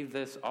believe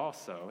this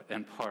also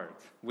in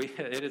part.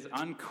 It is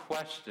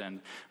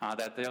unquestioned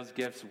that those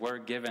gifts were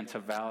given to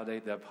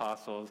validate the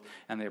apostles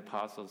and the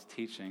apostles'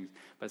 teachings.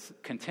 But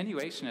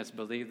continuationists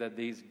believe that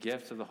these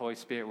gifts of the Holy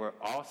Spirit were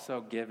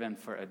also given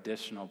for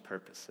additional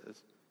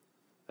purposes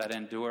that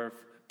endure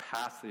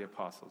past the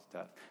apostles'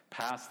 death,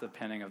 past the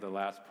penning of the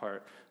last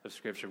part of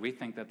Scripture. We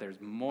think that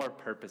there's more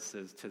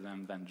purposes to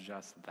them than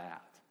just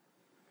that.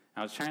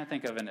 I was trying to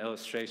think of an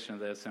illustration of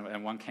this,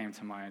 and one came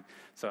to mind.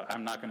 So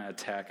I'm not going to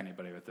attack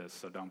anybody with this,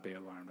 so don't be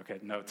alarmed. Okay,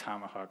 no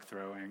tomahawk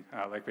throwing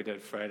like we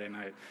did Friday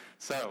night.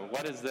 So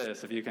what is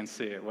this, if you can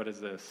see it? What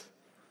is this?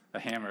 A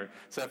hammer.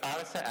 So if I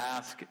was to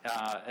ask,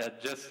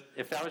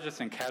 if that was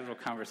just in casual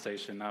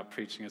conversation, not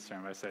preaching a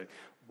sermon, I'd say,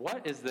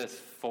 what is this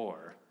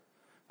for?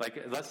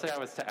 Like, let's say I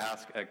was to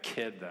ask a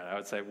kid that. I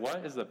would say,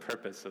 what is the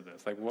purpose of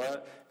this? Like,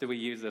 what do we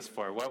use this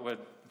for? What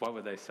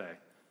would they say?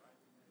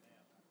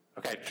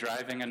 Okay,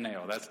 driving a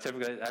nail. That's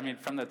typically,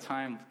 from the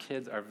time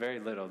kids are very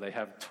little, they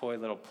have toy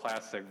little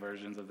plastic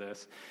versions of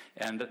this.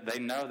 And they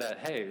know that,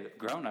 hey,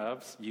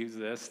 grown-ups use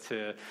this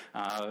to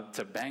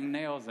bang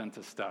nails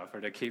into stuff or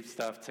to keep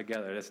stuff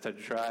together. It's to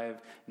drive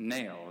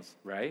nails,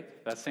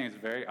 right? That seems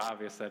very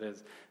obvious. That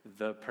is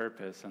the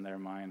purpose in their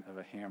mind of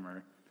a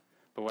hammer.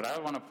 But what I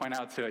want to point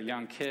out to a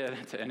young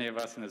kid, to any of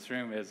us in this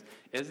room, is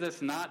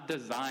this not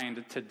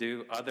designed to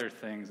do other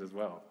things as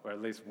well, or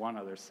at least one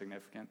other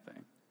significant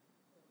thing?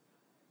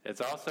 It's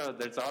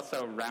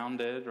also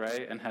rounded,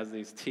 right, and has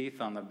these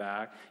teeth on the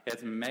back.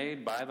 It's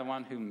made by the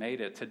one who made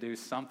it to do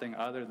something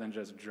other than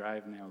just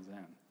drive nails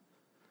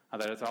in.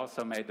 That it's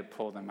also made to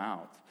pull them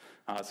out.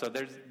 So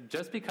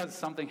just because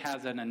something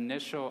has an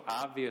initial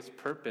obvious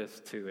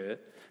purpose to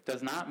it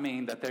does not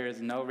mean that there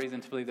is no reason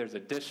to believe there's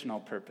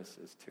additional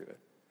purposes to it.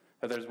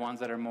 That there's ones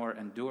that are more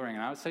enduring.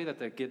 And I would say that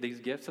these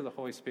gifts of the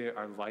Holy Spirit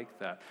are like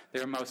that.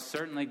 They're most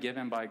certainly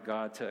given by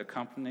God to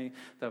accompany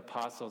the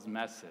apostles'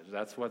 message.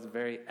 That's what's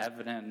very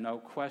evident, no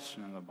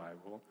question, in the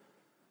Bible.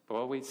 But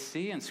what we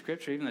see in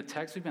Scripture, even the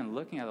text we've been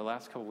looking at the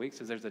last couple of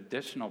weeks, is there's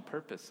additional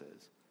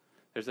purposes.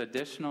 There's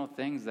additional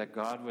things that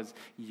God was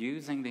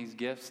using these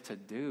gifts to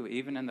do,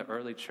 even in the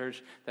early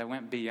church, that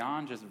went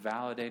beyond just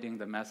validating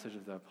the message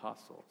of the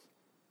apostles.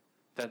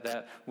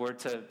 That were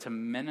to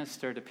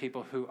minister to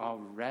people who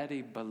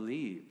already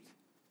believed,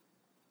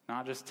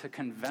 not just to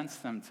convince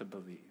them to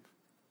believe.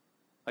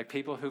 Like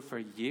people who for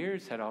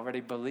years had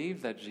already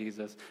believed that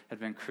Jesus had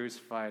been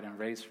crucified and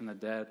raised from the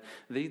dead.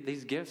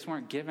 These gifts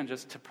weren't given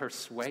just to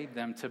persuade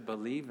them to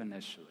believe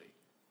initially.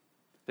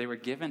 They were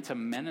given to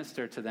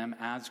minister to them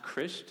as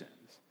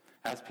Christians,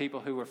 as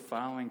people who were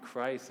following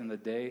Christ in the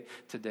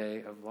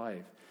day-to-day of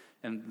life.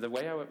 And the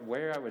way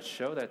where I would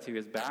show that to you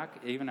is back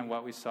even in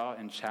what we saw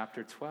in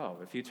chapter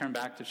 12. If you turn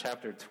back to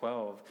chapter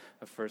 12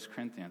 of 1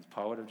 Corinthians,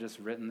 Paul would have just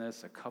written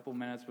this a couple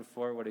minutes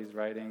before what he's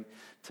writing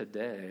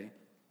today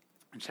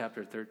in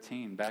chapter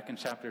 13. Back in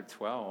chapter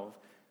 12,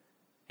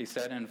 he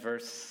said in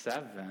verse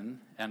 7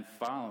 and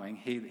following,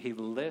 he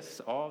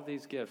lists all of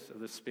these gifts of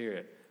the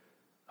Spirit,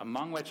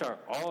 among which are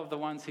all of the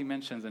ones he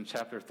mentions in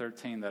chapter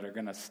 13 that are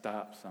going to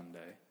stop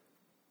someday.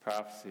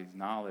 Prophecies,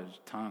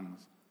 knowledge,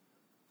 tongues.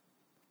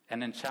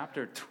 And in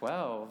chapter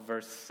 12,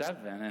 verse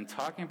 7, and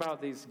talking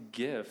about these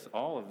gifts,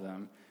 all of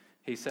them,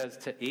 he says,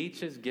 to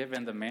each is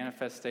given the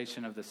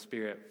manifestation of the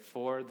Spirit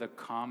for the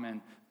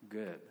common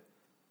good.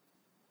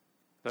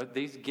 But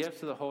these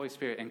gifts of the Holy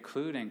Spirit,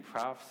 including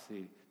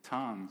prophecy,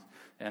 tongues,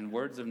 and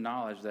words of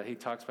knowledge that he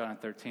talks about in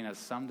 13 as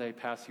someday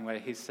passing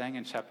away, he's saying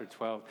in chapter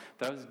 12,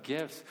 those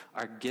gifts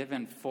are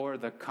given for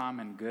the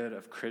common good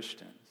of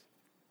Christians.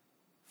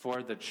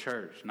 For the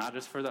church, not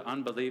just for the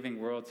unbelieving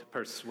world to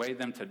persuade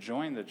them to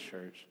join the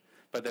church,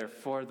 but they're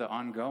for the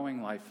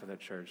ongoing life of the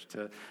church,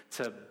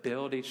 to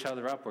build each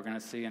other up. We're going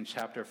to see in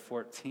chapter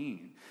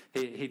 14.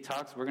 He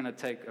talks, we're going to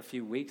take a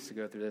few weeks to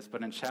go through this,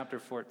 but in chapter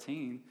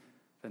 14,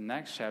 the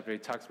next chapter, he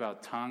talks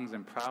about tongues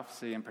and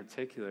prophecy in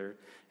particular,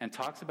 and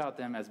talks about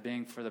them as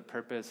being for the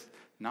purpose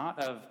not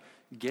of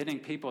getting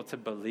people to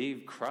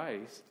believe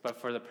Christ,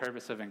 but for the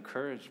purpose of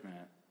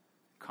encouragement,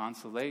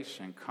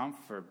 consolation,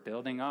 comfort,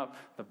 building up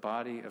the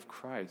body of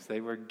Christ.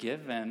 They were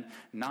given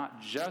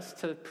not just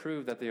to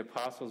prove that the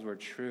apostles were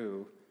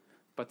true,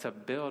 but to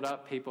build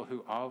up people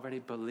who already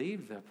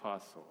believed the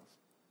apostles.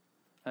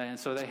 And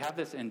so they have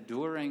this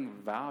enduring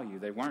value.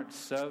 They weren't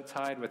so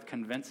tied with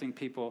convincing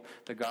people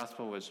the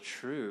gospel was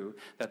true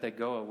that they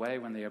go away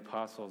when the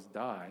apostles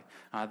die.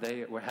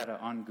 They had an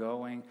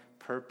ongoing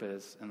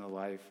purpose in the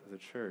life of the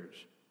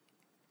church.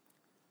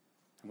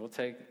 And we'll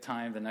take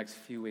time the next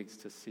few weeks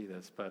to see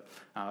this, but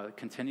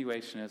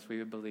continuationists, we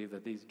would believe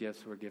that these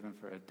gifts were given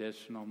for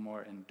additional,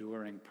 more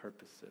enduring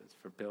purposes,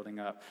 for building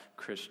up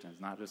Christians,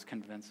 not just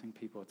convincing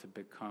people to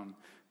become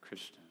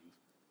Christians.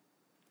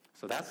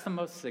 So that's the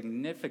most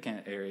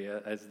significant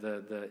area as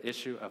the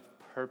issue of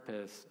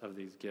purpose of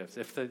these gifts.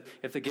 If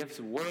the gifts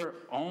were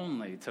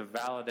only to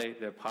validate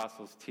the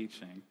apostles'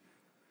 teaching,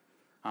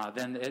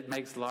 then it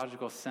makes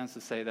logical sense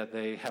to say that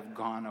they have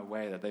gone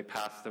away, that they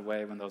passed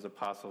away when those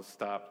apostles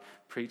stopped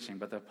preaching.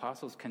 But the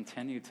apostles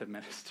continue to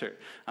minister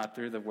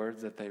through the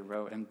words that they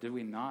wrote. And do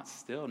we not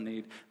still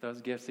need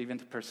those gifts even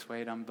to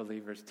persuade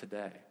unbelievers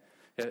today?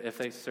 If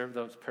they serve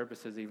those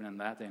purposes even in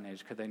that day and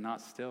age, could they not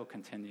still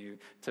continue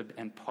to,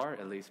 in part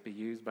at least, be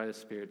used by the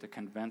Spirit to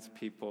convince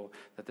people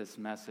that this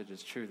message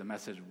is true, the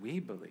message we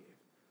believe,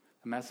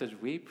 the message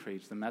we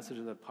preach, the message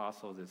of the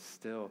apostles is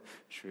still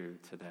true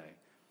today?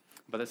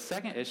 But the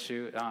second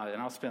issue, and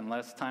I'll spend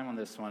less time on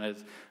this one,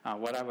 is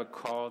what I would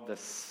call the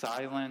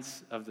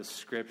silence of the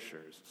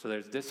Scriptures. So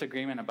there's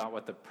disagreement about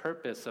what the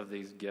purpose of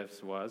these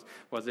gifts was.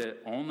 Was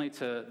it only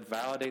to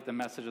validate the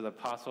message of the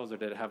apostles, or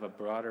did it have a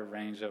broader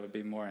range that would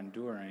be more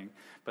enduring?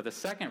 But the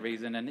second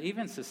reason, and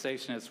even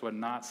cessationists would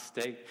not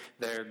stake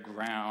their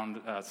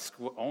ground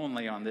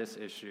only on this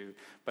issue,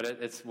 but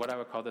it's what I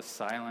would call the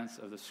silence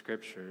of the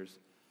Scriptures.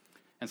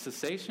 And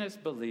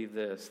cessationists believe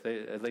this,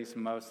 at least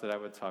most that I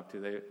would talk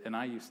to, and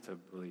I used to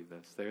believe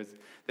this.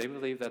 They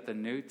believe that the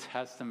New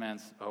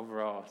Testament's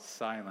overall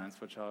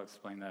silence, which I'll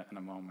explain that in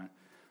a moment,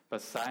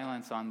 but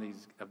silence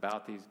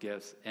about these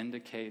gifts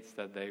indicates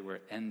that they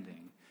were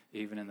ending,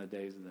 even in the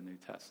days of the New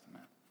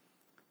Testament.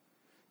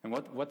 And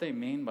what they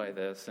mean by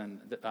this, and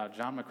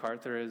John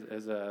MacArthur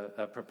is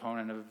a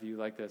proponent of a view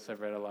like this. I've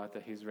read a lot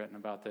that he's written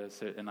about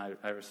this, and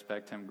I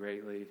respect him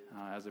greatly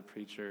as a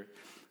preacher.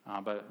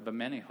 But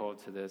many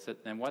hold to this.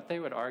 And what they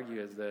would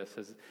argue is this,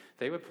 is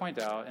they would point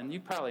out, and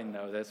you probably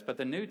know this, but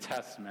the New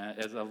Testament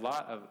is a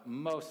lot of,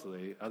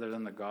 mostly, other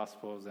than the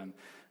Gospels and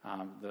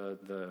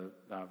the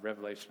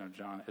Revelation of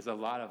John, is a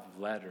lot of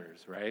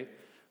letters, right?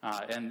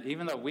 And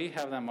even though we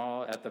have them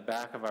all at the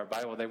back of our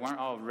Bible, they weren't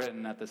all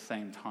written at the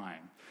same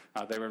time.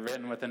 They were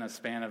written within a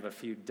span of a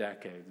few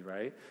decades,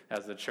 right?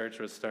 As the church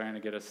was starting to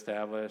get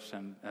established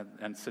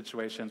and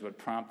situations would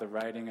prompt the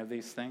writing of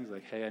these things,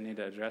 like, hey, I need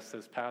to address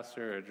this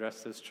pastor or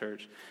address this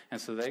church. And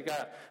so they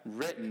got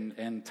written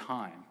in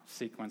time,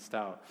 sequenced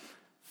out.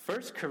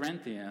 1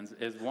 Corinthians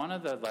is one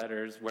of the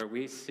letters where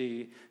we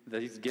see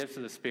these gifts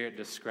of the Spirit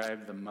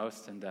described the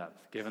most in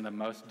depth, given the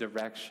most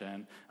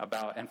direction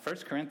about. And 1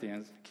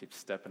 Corinthians, I keep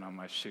stepping on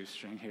my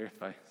shoestring here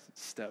if I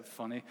step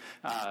funny.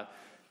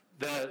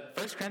 The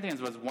 1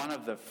 Corinthians was one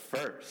of the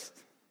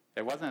first.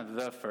 It wasn't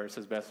the first,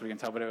 as best we can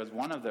tell, but it was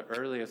one of the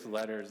earliest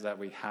letters that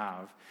we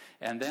have.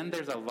 And then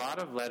there's a lot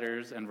of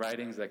letters and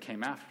writings that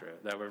came after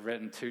it, that were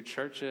written to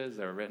churches,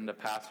 that were written to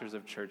pastors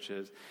of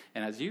churches.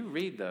 And as you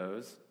read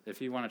those,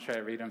 if you want to try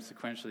to read them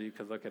sequentially, you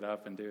could look it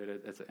up and do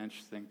it. It's an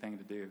interesting thing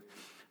to do.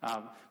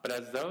 But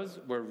as those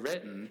were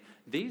written,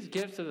 these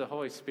gifts of the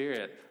Holy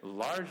Spirit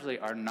largely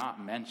are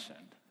not mentioned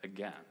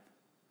again.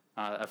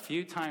 A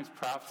few times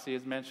prophecy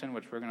is mentioned,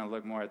 which we're going to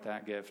look more at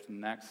that gift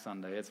next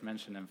Sunday. It's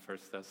mentioned in 1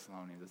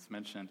 Thessalonians. It's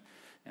mentioned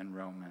in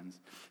Romans.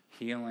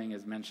 Healing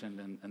is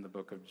mentioned in the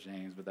book of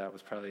James, but that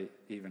was probably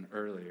even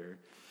earlier.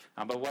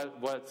 But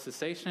what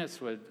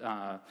cessationists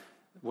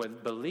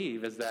would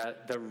believe is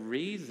that the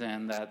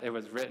reason that it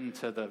was written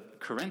to the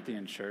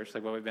Corinthian church,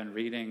 like what we've been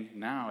reading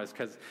now, is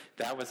because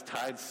that was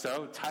tied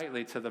so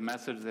tightly to the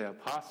message of the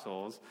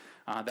apostles,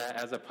 that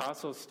as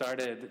apostles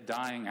started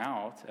dying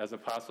out, as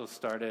apostles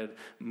started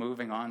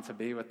moving on to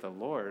be with the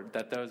Lord,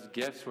 that those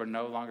gifts were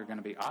no longer going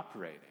to be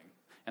operating.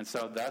 And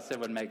so thus it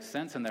would make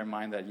sense in their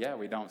mind that,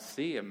 we don't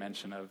see a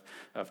mention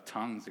of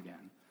tongues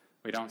again.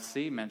 We don't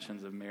see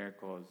mentions of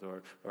miracles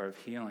or of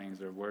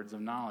healings or words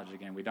of knowledge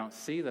again. We don't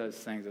see those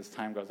things as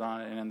time goes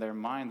on. And in their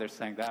mind, they're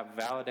saying that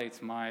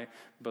validates my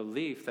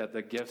belief that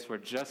the gifts were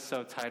just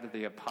so tied to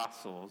the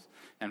apostles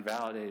and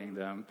validating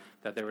them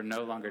that they were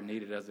no longer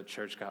needed as the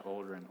church got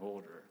older and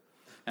older.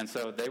 And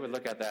so they would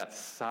look at that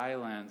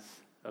silence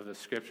of the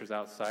Scriptures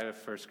outside of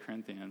 1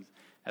 Corinthians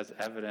as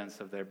evidence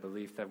of their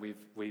belief that we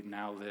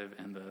now live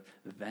in the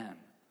then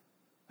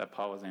that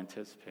Paul was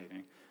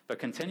anticipating. But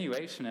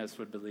continuationists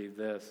would believe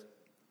this,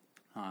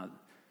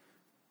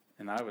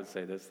 and I would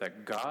say this,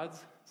 that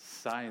God's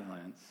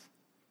silence,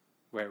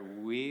 where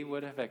we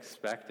would have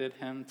expected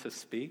him to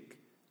speak,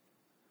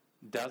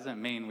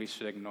 doesn't mean we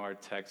should ignore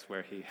texts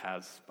where he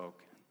has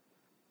spoken.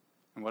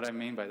 And what I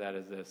mean by that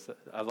is this.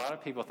 A lot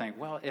of people think,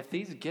 well, if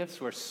these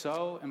gifts were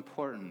so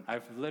important,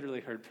 I've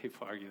literally heard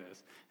people argue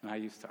this, and I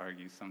used to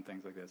argue some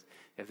things like this.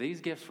 If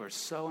these gifts were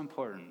so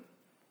important,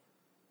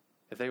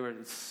 if they were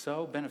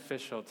so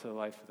beneficial to the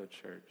life of the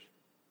church,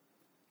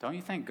 don't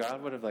you think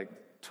God would have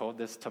told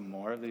this to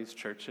more of these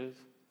churches?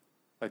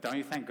 Don't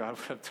you think God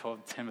would have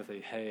told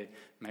Timothy, hey,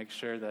 make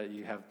sure that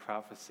you have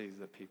prophecies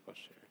that people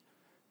share.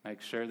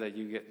 Make sure that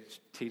you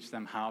teach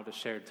them how to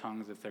share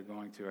tongues if they're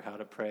going to, or how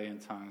to pray in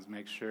tongues.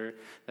 Make sure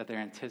that they're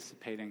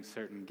anticipating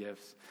certain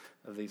gifts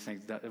of these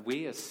things.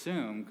 We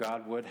assume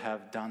God would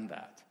have done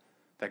that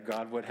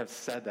God would have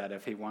said that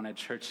if he wanted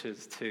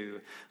churches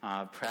to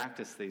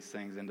practice these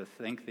things and to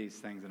think these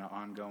things in an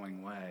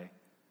ongoing way.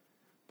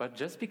 But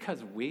just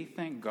because we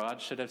think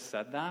God should have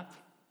said that,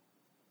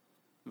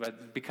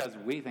 but because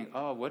we think,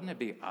 wouldn't it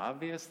be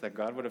obvious that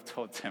God would have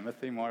told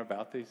Timothy more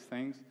about these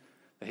things?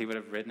 that he would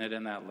have written it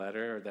in that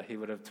letter, or that he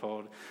would have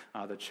told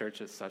the church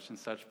at such and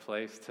such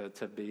place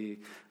to be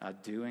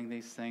doing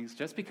these things.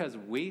 Just because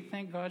we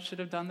think God should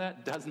have done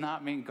that does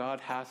not mean God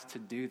has to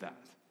do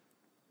that.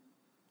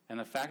 And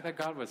the fact that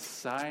God was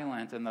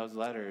silent in those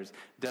letters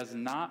does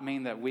not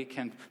mean that we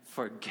can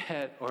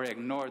forget or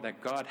ignore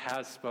that God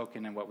has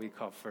spoken in what we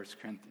call 1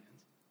 Corinthians.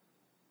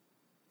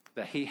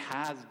 That he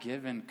has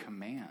given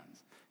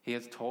commands. He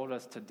has told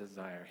us to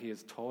desire. He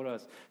has told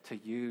us to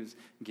use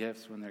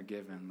gifts when they're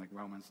given, like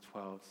Romans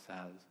 12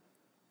 says.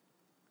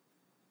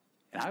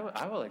 And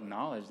I will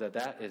acknowledge that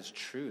that is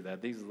true,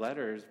 that these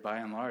letters, by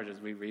and large, as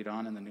we read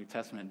on in the New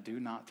Testament, do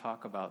not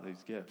talk about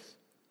these gifts.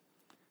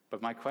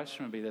 But my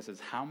question would be this,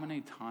 is how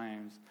many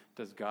times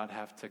does God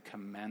have to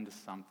commend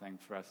something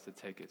for us to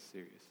take it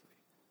seriously?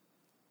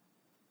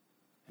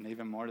 And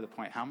even more to the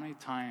point, how many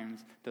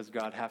times does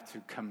God have to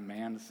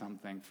command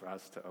something for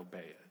us to obey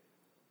it?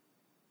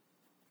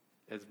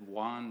 Is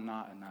one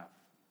not enough?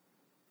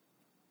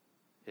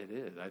 It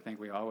is. I think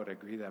we all would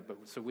agree that. But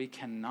so we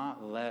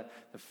cannot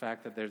let the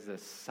fact that there's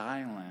this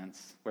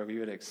silence where we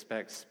would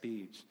expect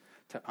speech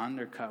to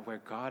undercut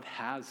where God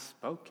has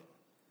spoken.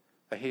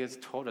 That he has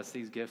told us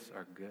these gifts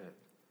are good.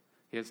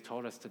 He has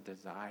told us to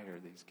desire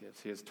these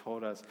gifts. He has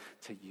told us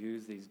to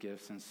use these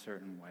gifts in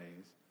certain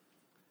ways.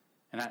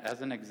 And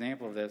as an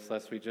example of this,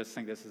 lest we just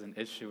think this is an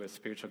issue with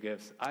spiritual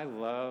gifts, I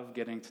love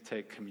getting to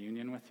take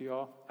communion with you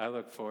all. I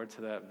look forward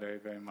to that very,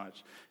 very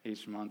much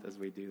each month as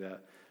we do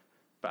that.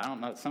 But I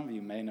don't know, some of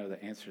you may know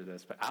the answer to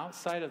this, but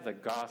outside of the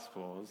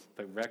Gospels,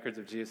 the records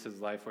of Jesus'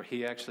 life where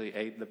he actually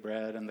ate the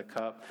bread and the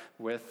cup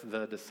with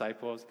the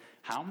disciples,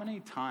 how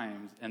many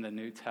times in the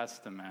New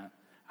Testament,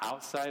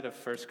 outside of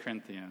 1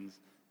 Corinthians,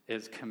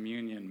 is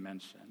communion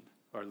mentioned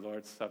or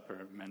Lord's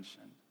Supper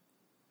mentioned?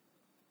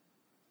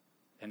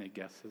 Any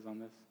guesses on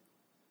this?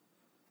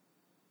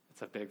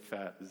 It's a big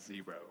fat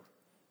 0.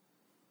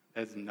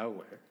 It's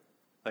nowhere.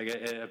 Like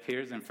it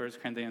appears in 1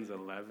 Corinthians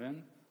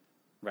 11,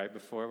 right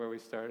before where we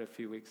started a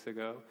few weeks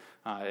ago.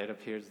 It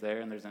appears there,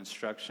 and there's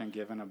instruction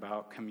given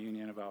about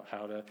communion, about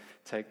how to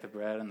take the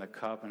bread and the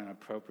cup in an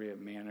appropriate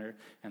manner,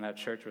 and that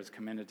church was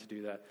commended to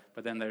do that.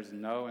 But then there's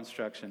no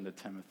instruction to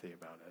Timothy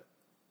about it.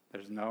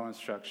 There's no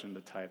instruction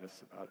to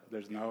Titus about it.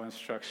 There's no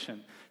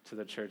instruction to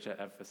the church at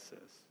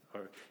Ephesus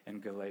or in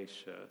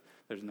Galatia.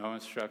 There's no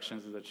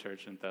instructions to the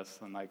church in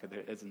Thessalonica.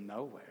 There is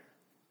nowhere.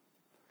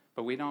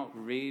 But we don't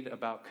read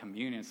about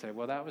communion and say,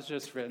 well, that was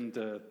just written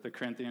to the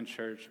Corinthian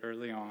church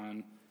early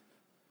on,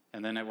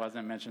 and then it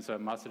wasn't mentioned, so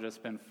it must have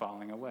just been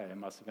falling away. It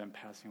must have been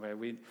passing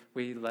away.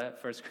 We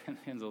let 1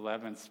 Corinthians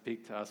 11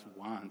 speak to us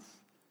once.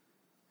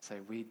 Say,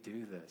 we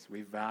do this.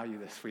 We value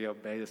this. We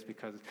obey this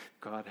because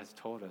God has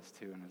told us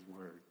to in his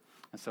word.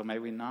 And so may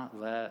we not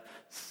let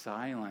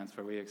silence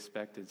where we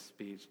expected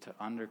speech to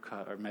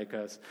undercut or make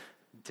us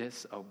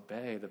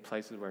disobey the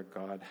places where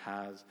God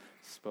has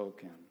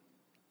spoken.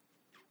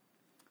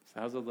 So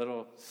that was a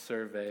little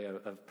survey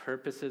of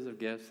purposes of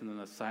gifts and then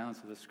the silence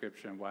of the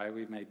scripture and why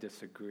we may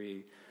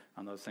disagree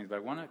on those things. But I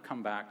want to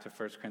come back to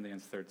 1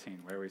 Corinthians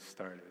 13, where we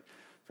started.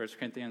 1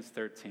 Corinthians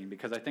 13,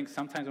 because I think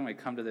sometimes when we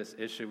come to this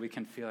issue, we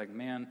can feel like,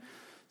 man,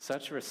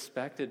 such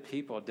respected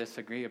people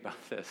disagree about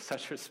this.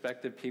 Such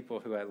respected people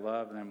who I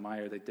love and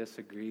admire, they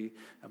disagree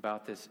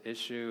about this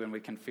issue, and we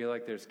can feel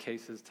like there's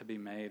cases to be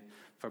made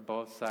for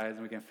both sides,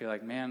 and we can feel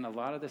like, man, a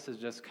lot of this is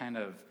just kind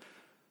of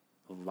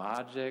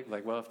logic.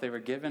 Like, well, if they were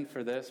given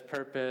for this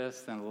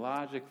purpose, then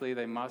logically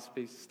they must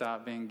be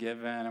stopped being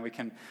given, and we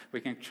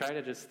can try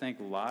to just think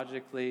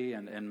logically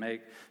and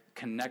make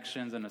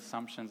connections and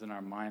assumptions in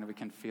our mind. We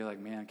can feel like,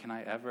 man, can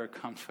I ever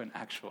come to an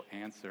actual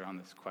answer on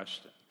this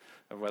question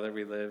of whether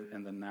we live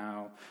in the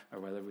now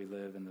or whether we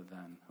live in the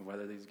then, or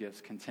whether these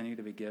gifts continue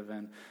to be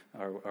given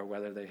or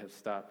whether they have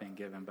stopped being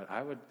given. But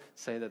I would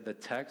say that the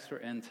text we're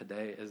in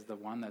today is the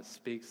one that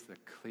speaks the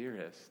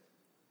clearest.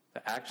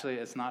 That actually,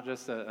 it's not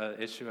just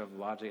an issue of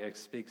logic. It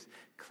speaks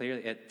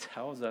clearly. It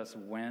tells us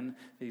when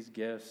these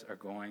gifts are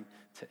going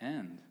to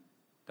end,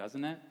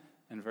 doesn't it?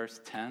 In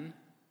verse 10,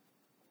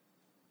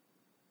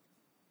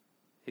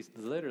 he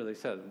literally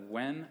says,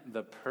 when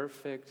the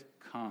perfect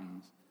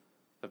comes,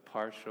 the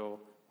partial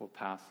will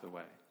pass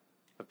away.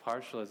 The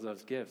partial is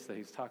those gifts that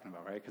he's talking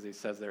about, right? Because he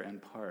says they're in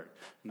part.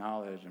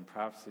 Knowledge and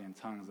prophecy and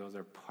tongues, those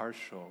are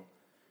partial.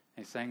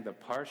 And he's saying the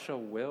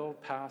partial will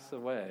pass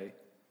away.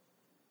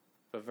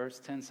 But verse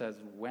 10 says,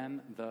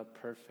 when the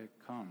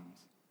perfect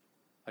comes.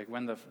 Like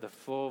when the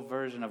full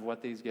version of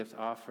what these gifts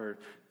offer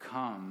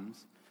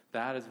comes,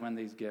 that is when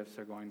these gifts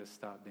are going to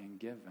stop being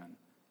given.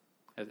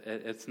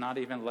 It's not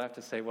even left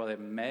to say, well, it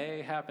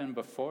may happen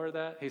before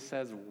that. He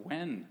says,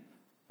 when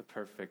the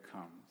perfect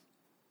comes,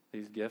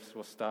 these gifts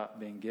will stop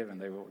being given.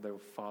 They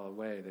will fall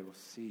away. They will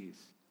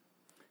cease.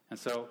 And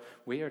so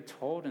we are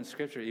told in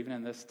Scripture, even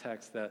in this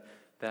text, that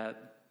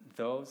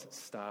those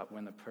stop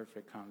when the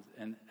perfect comes.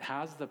 And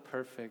has the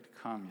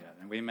perfect come yet?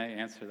 And we may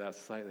answer that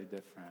slightly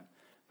different.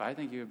 But I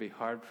think you would be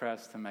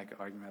hard-pressed to make an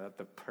argument that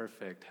the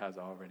perfect has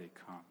already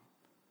come.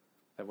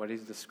 That what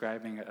he's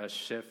describing, a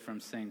shift from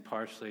seeing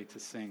partially to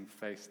seeing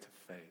face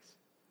to face.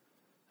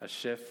 A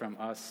shift from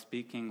us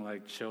speaking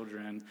like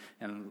children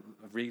and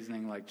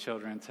reasoning like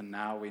children to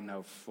now we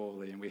know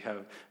fully and we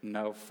have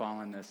no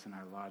fallenness in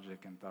our logic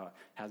and thought.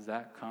 Has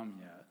that come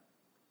yet?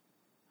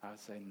 I would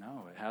say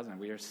no, it hasn't.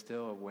 We are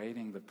still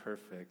awaiting the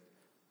perfect.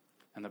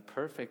 And the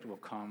perfect will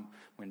come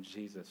when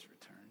Jesus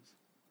returns.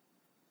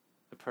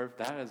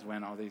 That is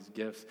when all these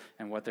gifts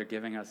and what they're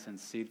giving us in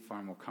seed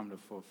form will come to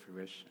full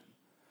fruition.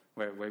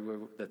 Where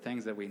the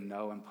things that we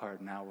know in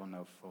part now will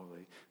know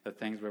fully. The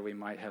things where we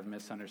might have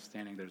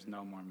misunderstanding, there's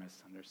no more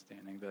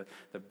misunderstanding.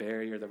 The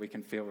barrier that we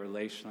can feel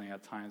relationally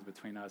at times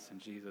between us and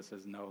Jesus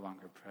is no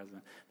longer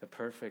present. The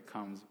perfect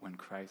comes when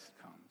Christ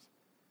comes.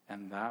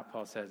 And that,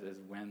 Paul says, is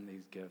when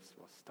these gifts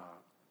will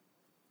stop.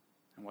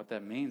 And what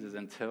that means is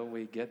until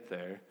we get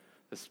there,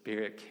 the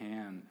Spirit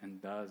can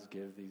and does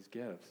give these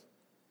gifts.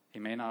 He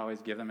may not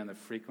always give them in the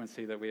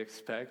frequency that we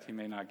expect. He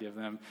may not give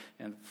them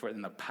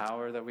in the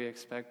power that we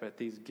expect. But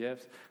these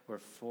gifts were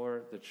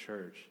for the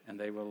church. And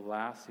they will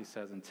last, he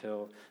says,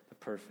 until the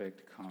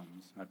perfect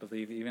comes. I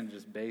believe even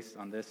just based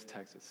on this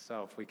text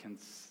itself, we can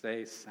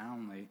say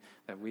soundly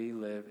that we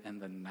live in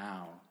the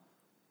now.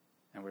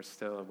 And we're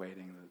still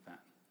awaiting the then.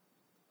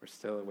 We're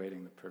still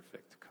awaiting the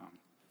perfect to come.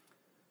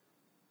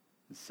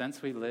 And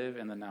since we live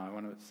in the now, I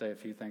want to say a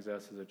few things to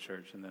us as a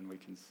church, and then we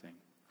can sing.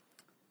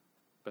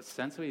 But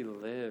since we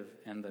live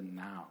in the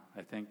now,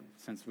 I think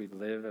since we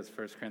live, as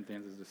 1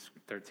 Corinthians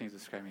 13 is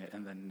describing it,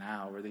 in the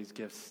now, where these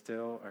gifts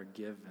still are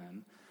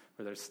given,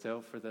 where they're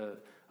still for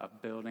a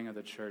building of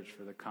the church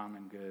for the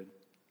common good,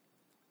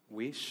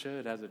 we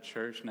should, as a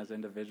church and as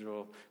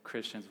individual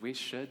Christians, we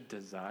should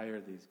desire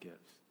these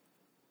gifts.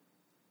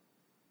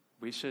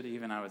 We should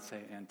even, I would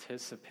say,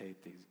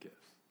 anticipate these gifts.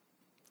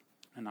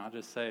 And not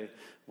just say,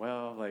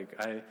 well, like,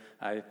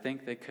 I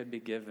think they could be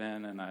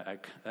given, and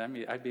I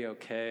mean, I'd be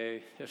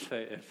okay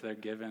if they're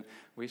given.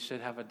 We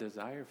should have a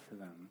desire for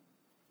them.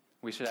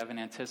 We should have an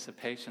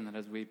anticipation that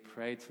as we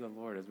pray to the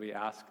Lord, as we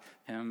ask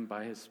him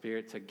by his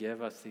Spirit to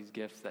give us these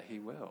gifts, that he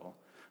will.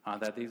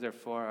 That these are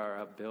for our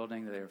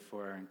upbuilding, they are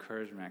for our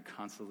encouragement,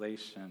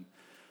 consolation,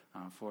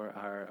 for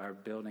our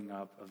building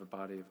up of the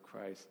body of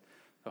Christ.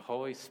 The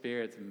Holy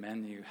Spirit's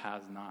menu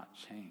has not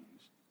changed.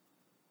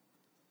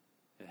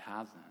 It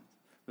hasn't.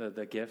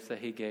 The gifts that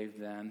he gave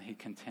then, he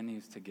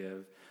continues to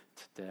give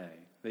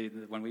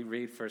today. When we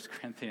read 1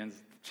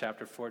 Corinthians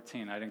chapter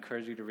 14, I'd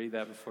encourage you to read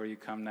that before you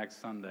come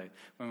next Sunday.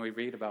 When we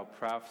read about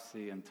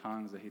prophecy and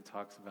tongues that he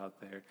talks about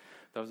there,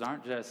 those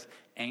aren't just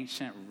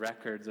ancient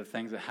records of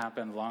things that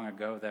happened long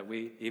ago that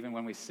we, even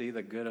when we see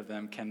the good of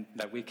them,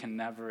 that we can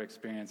never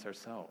experience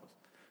ourselves,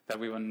 that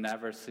we will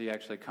never see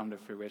actually come to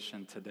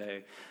fruition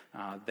today.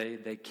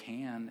 They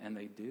can and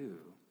they do.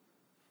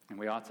 And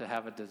we ought to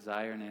have a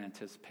desire and an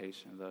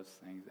anticipation of those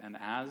things. And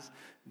as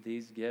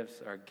these gifts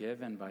are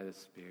given by the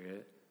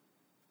Spirit,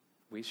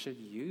 we should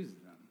use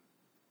them.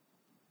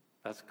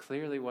 That's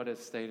clearly what is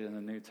stated in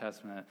the New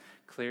Testament,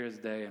 clear as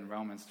day in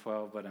Romans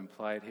 12, but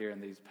implied here in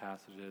these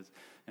passages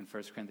in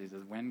 1 Corinthians,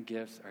 is when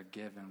gifts are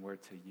given, we're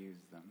to use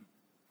them.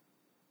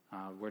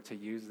 We're to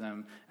use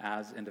them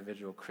as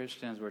individual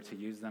Christians. We're to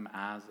use them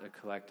as a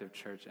collective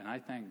church. And I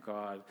thank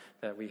God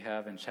that we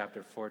have in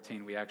chapter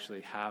 14, we actually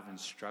have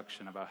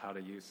instruction about how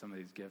to use some of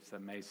these gifts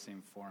that may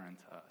seem foreign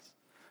to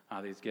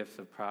us. These gifts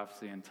of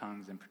prophecy and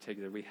tongues in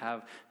particular. We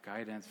have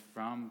guidance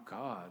from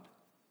God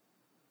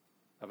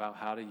about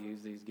how to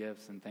use these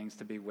gifts and things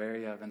to be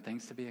wary of and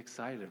things to be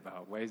excited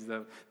about, ways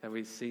that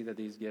we see that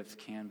these gifts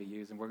can be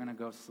used. And we're going to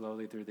go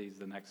slowly through these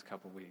the next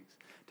couple weeks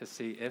to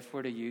see if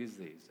we're to use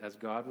these as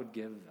God would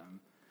give them.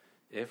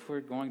 If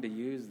we're going to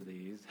use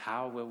these,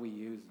 how will we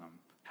use them?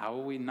 How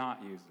will we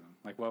not use them?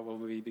 Like, what will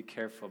we be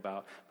careful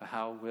about? But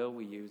how will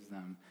we use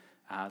them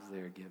as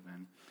they're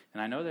given?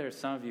 And I know there are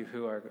some of you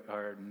who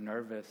are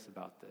nervous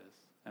about this.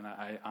 And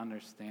I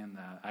understand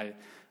that.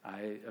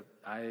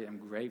 I am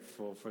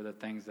grateful for the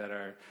things that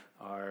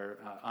are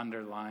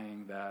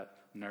underlying that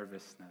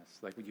nervousness.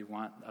 Like, you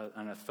want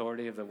an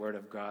authority of the Word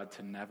of God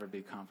to never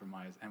be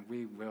compromised, and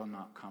we will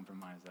not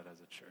compromise that as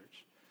a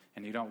church.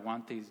 And you don't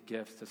want these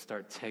gifts to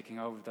start taking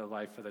over the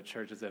life of the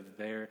church as if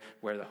they're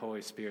where the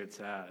Holy Spirit's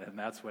at, and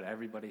that's what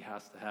everybody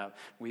has to have.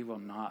 We will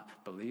not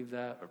believe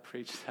that or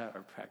preach that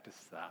or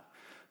practice that.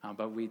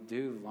 But we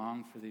do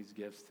long for these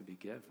gifts to be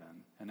given.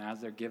 And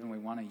as they're given, we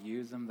want to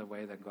use them the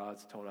way that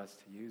God's told us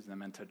to use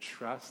them and to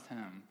trust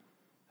him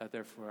that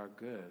they're for our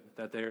good,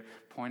 that they're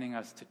pointing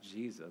us to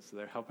Jesus,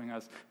 they're helping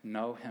us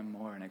know him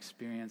more and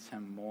experience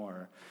him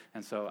more.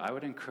 And so I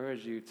would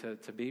encourage you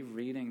to be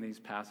reading these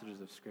passages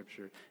of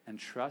Scripture and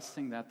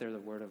trusting that they're the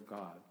Word of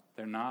God.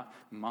 They're not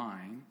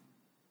mine.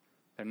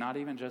 They're not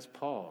even just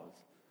Paul's.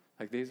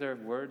 Like, these are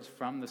words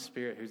from the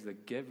Spirit, who's the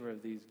giver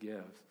of these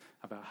gifts,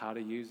 about how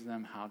to use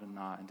them, how to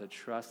not, and to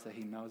trust that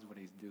he knows what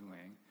he's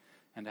doing,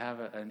 and to have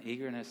an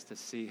eagerness to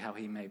see how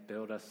he may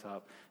build us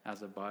up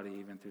as a body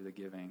even through the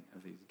giving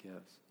of these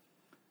gifts.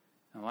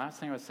 And the last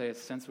thing I would say is,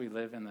 since we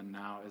live in the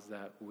now, is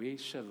that we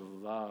should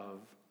love,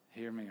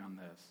 hear me on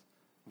this,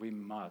 we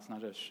must, not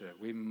just should,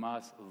 we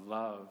must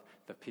love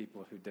the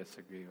people who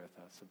disagree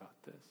with us about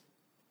this.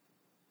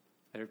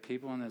 There are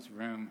people in this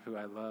room who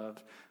I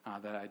love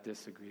that I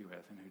disagree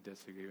with and who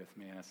disagree with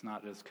me. And it's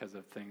not just because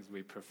of things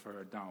we prefer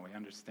or don't. We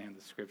understand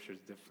the scriptures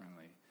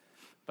differently.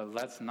 But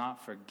let's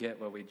not forget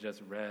what we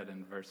just read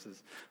in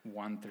verses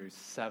 1 through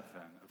 7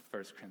 of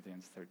 1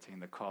 Corinthians 13,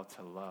 the call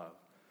to love.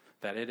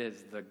 That it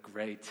is the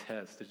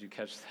greatest. Did you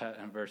catch that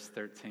in verse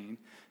 13?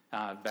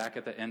 Back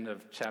at the end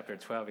of chapter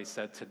 12, he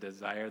said to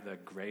desire the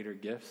greater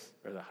gifts,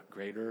 or the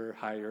greater,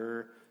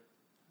 higher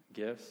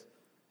gifts.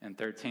 In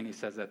 13, he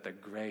says that the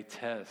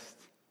greatest,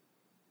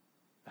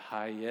 the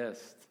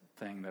highest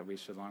thing that we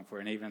should long for.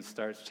 And even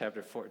starts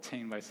chapter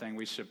 14 by saying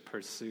we should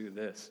pursue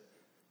this,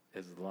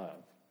 is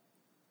love.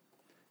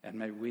 And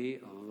may we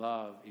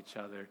love each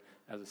other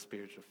as a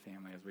spiritual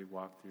family as we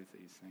walk through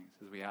these things,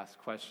 as we ask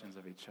questions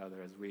of each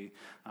other, as we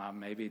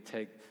maybe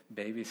take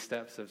baby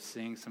steps of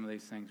seeing some of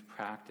these things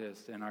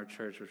practiced in our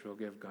church, which will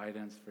give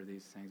guidance for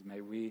these things.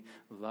 May we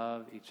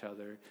love each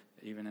other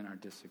even in our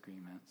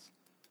disagreements.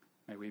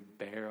 May we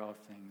bear all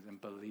things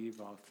and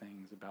believe all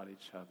things about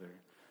each other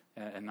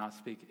and not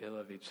speak ill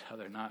of each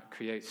other, not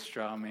create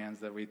straw mans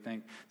that we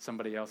think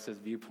somebody else's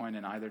viewpoint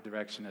in either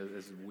direction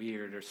is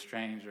weird or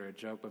strange or a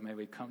joke, but may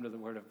we come to the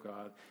Word of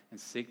God and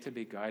seek to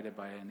be guided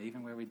by it. And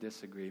even where we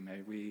disagree,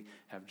 may we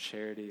have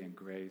charity and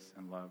grace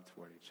and love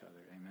toward each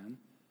other. Amen?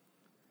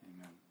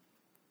 Amen.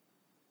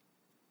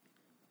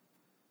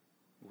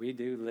 We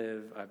do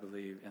live, I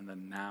believe, in the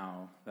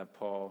now that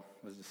Paul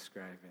was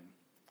describing.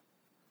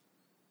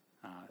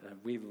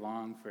 We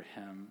long for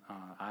him,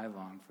 I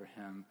long for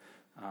him,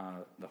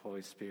 the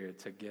Holy Spirit,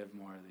 to give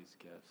more of these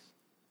gifts.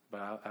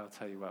 But I'll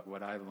tell you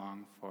what I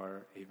long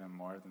for even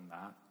more than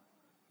that,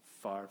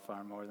 far,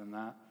 far more than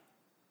that,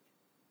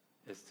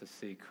 is to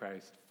see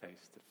Christ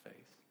face to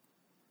face.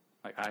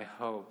 Like, I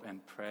hope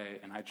and pray,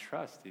 and I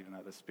trust even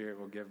that the Spirit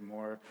will give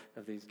more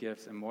of these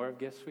gifts and more of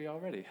gifts we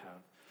already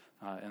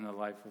have in the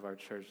life of our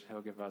church.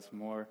 He'll give us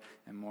more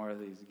and more of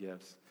these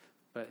gifts.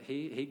 But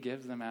he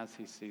gives them as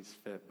he sees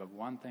fit. But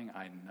one thing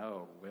I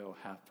know will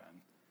happen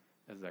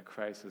is that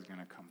Christ is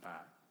going to come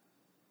back.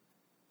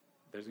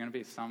 There's going to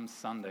be some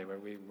Sunday where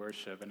we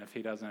worship, and if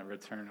he doesn't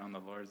return on the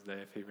Lord's Day,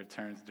 if he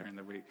returns during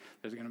the week,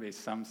 there's going to be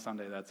some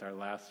Sunday that's our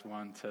last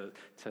one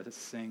to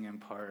sing in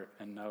part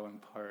and know in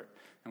part,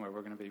 and where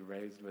we're going to be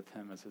raised with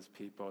him as his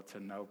people, to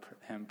know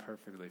him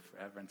perfectly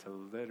forever, and to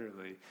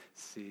literally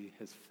see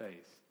his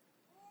face.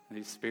 And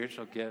these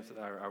spiritual gifts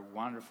are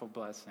wonderful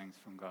blessings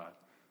from God.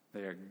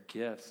 They are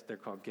gifts. They're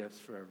called gifts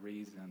for a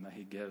reason that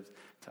he gives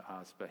to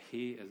us. But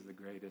he is the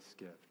greatest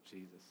gift,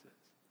 Jesus is.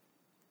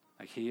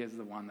 Like, he is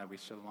the one that we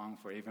should long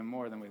for, even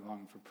more than we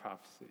long for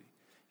prophecy,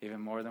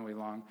 even more than we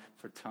long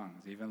for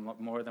tongues, even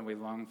more than we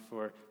long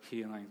for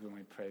healings when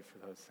we pray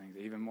for those things,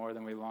 even more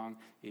than we long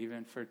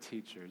even for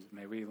teachers.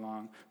 May we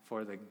long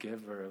for the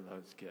giver of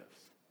those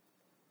gifts.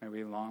 May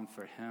we long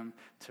for him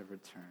to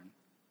return.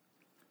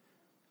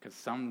 Because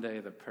someday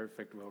the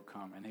perfect will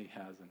come, and he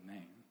has a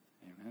name.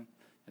 Amen.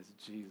 It's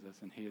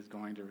Jesus, and he is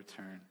going to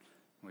return.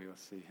 We will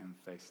see him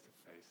face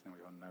to face, and we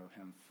will know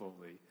him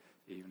fully,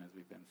 even as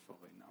we've been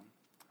fully known.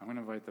 I'm going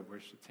to invite the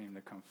worship team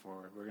to come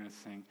forward. We're going to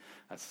sing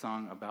a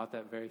song about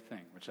that very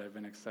thing, which I've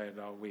been excited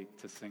all week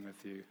to sing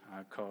with you,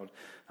 called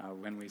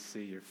When We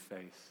See Your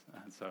Face.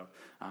 And so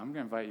I'm going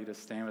to invite you to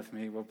stand with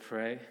me. We'll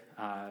pray,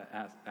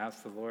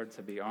 ask the Lord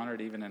to be honored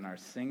even in our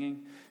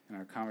singing and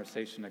our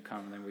conversation to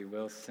come, and then we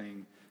will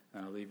sing,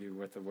 and I'll leave you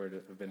with the word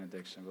of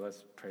benediction. But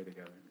let's pray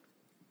together.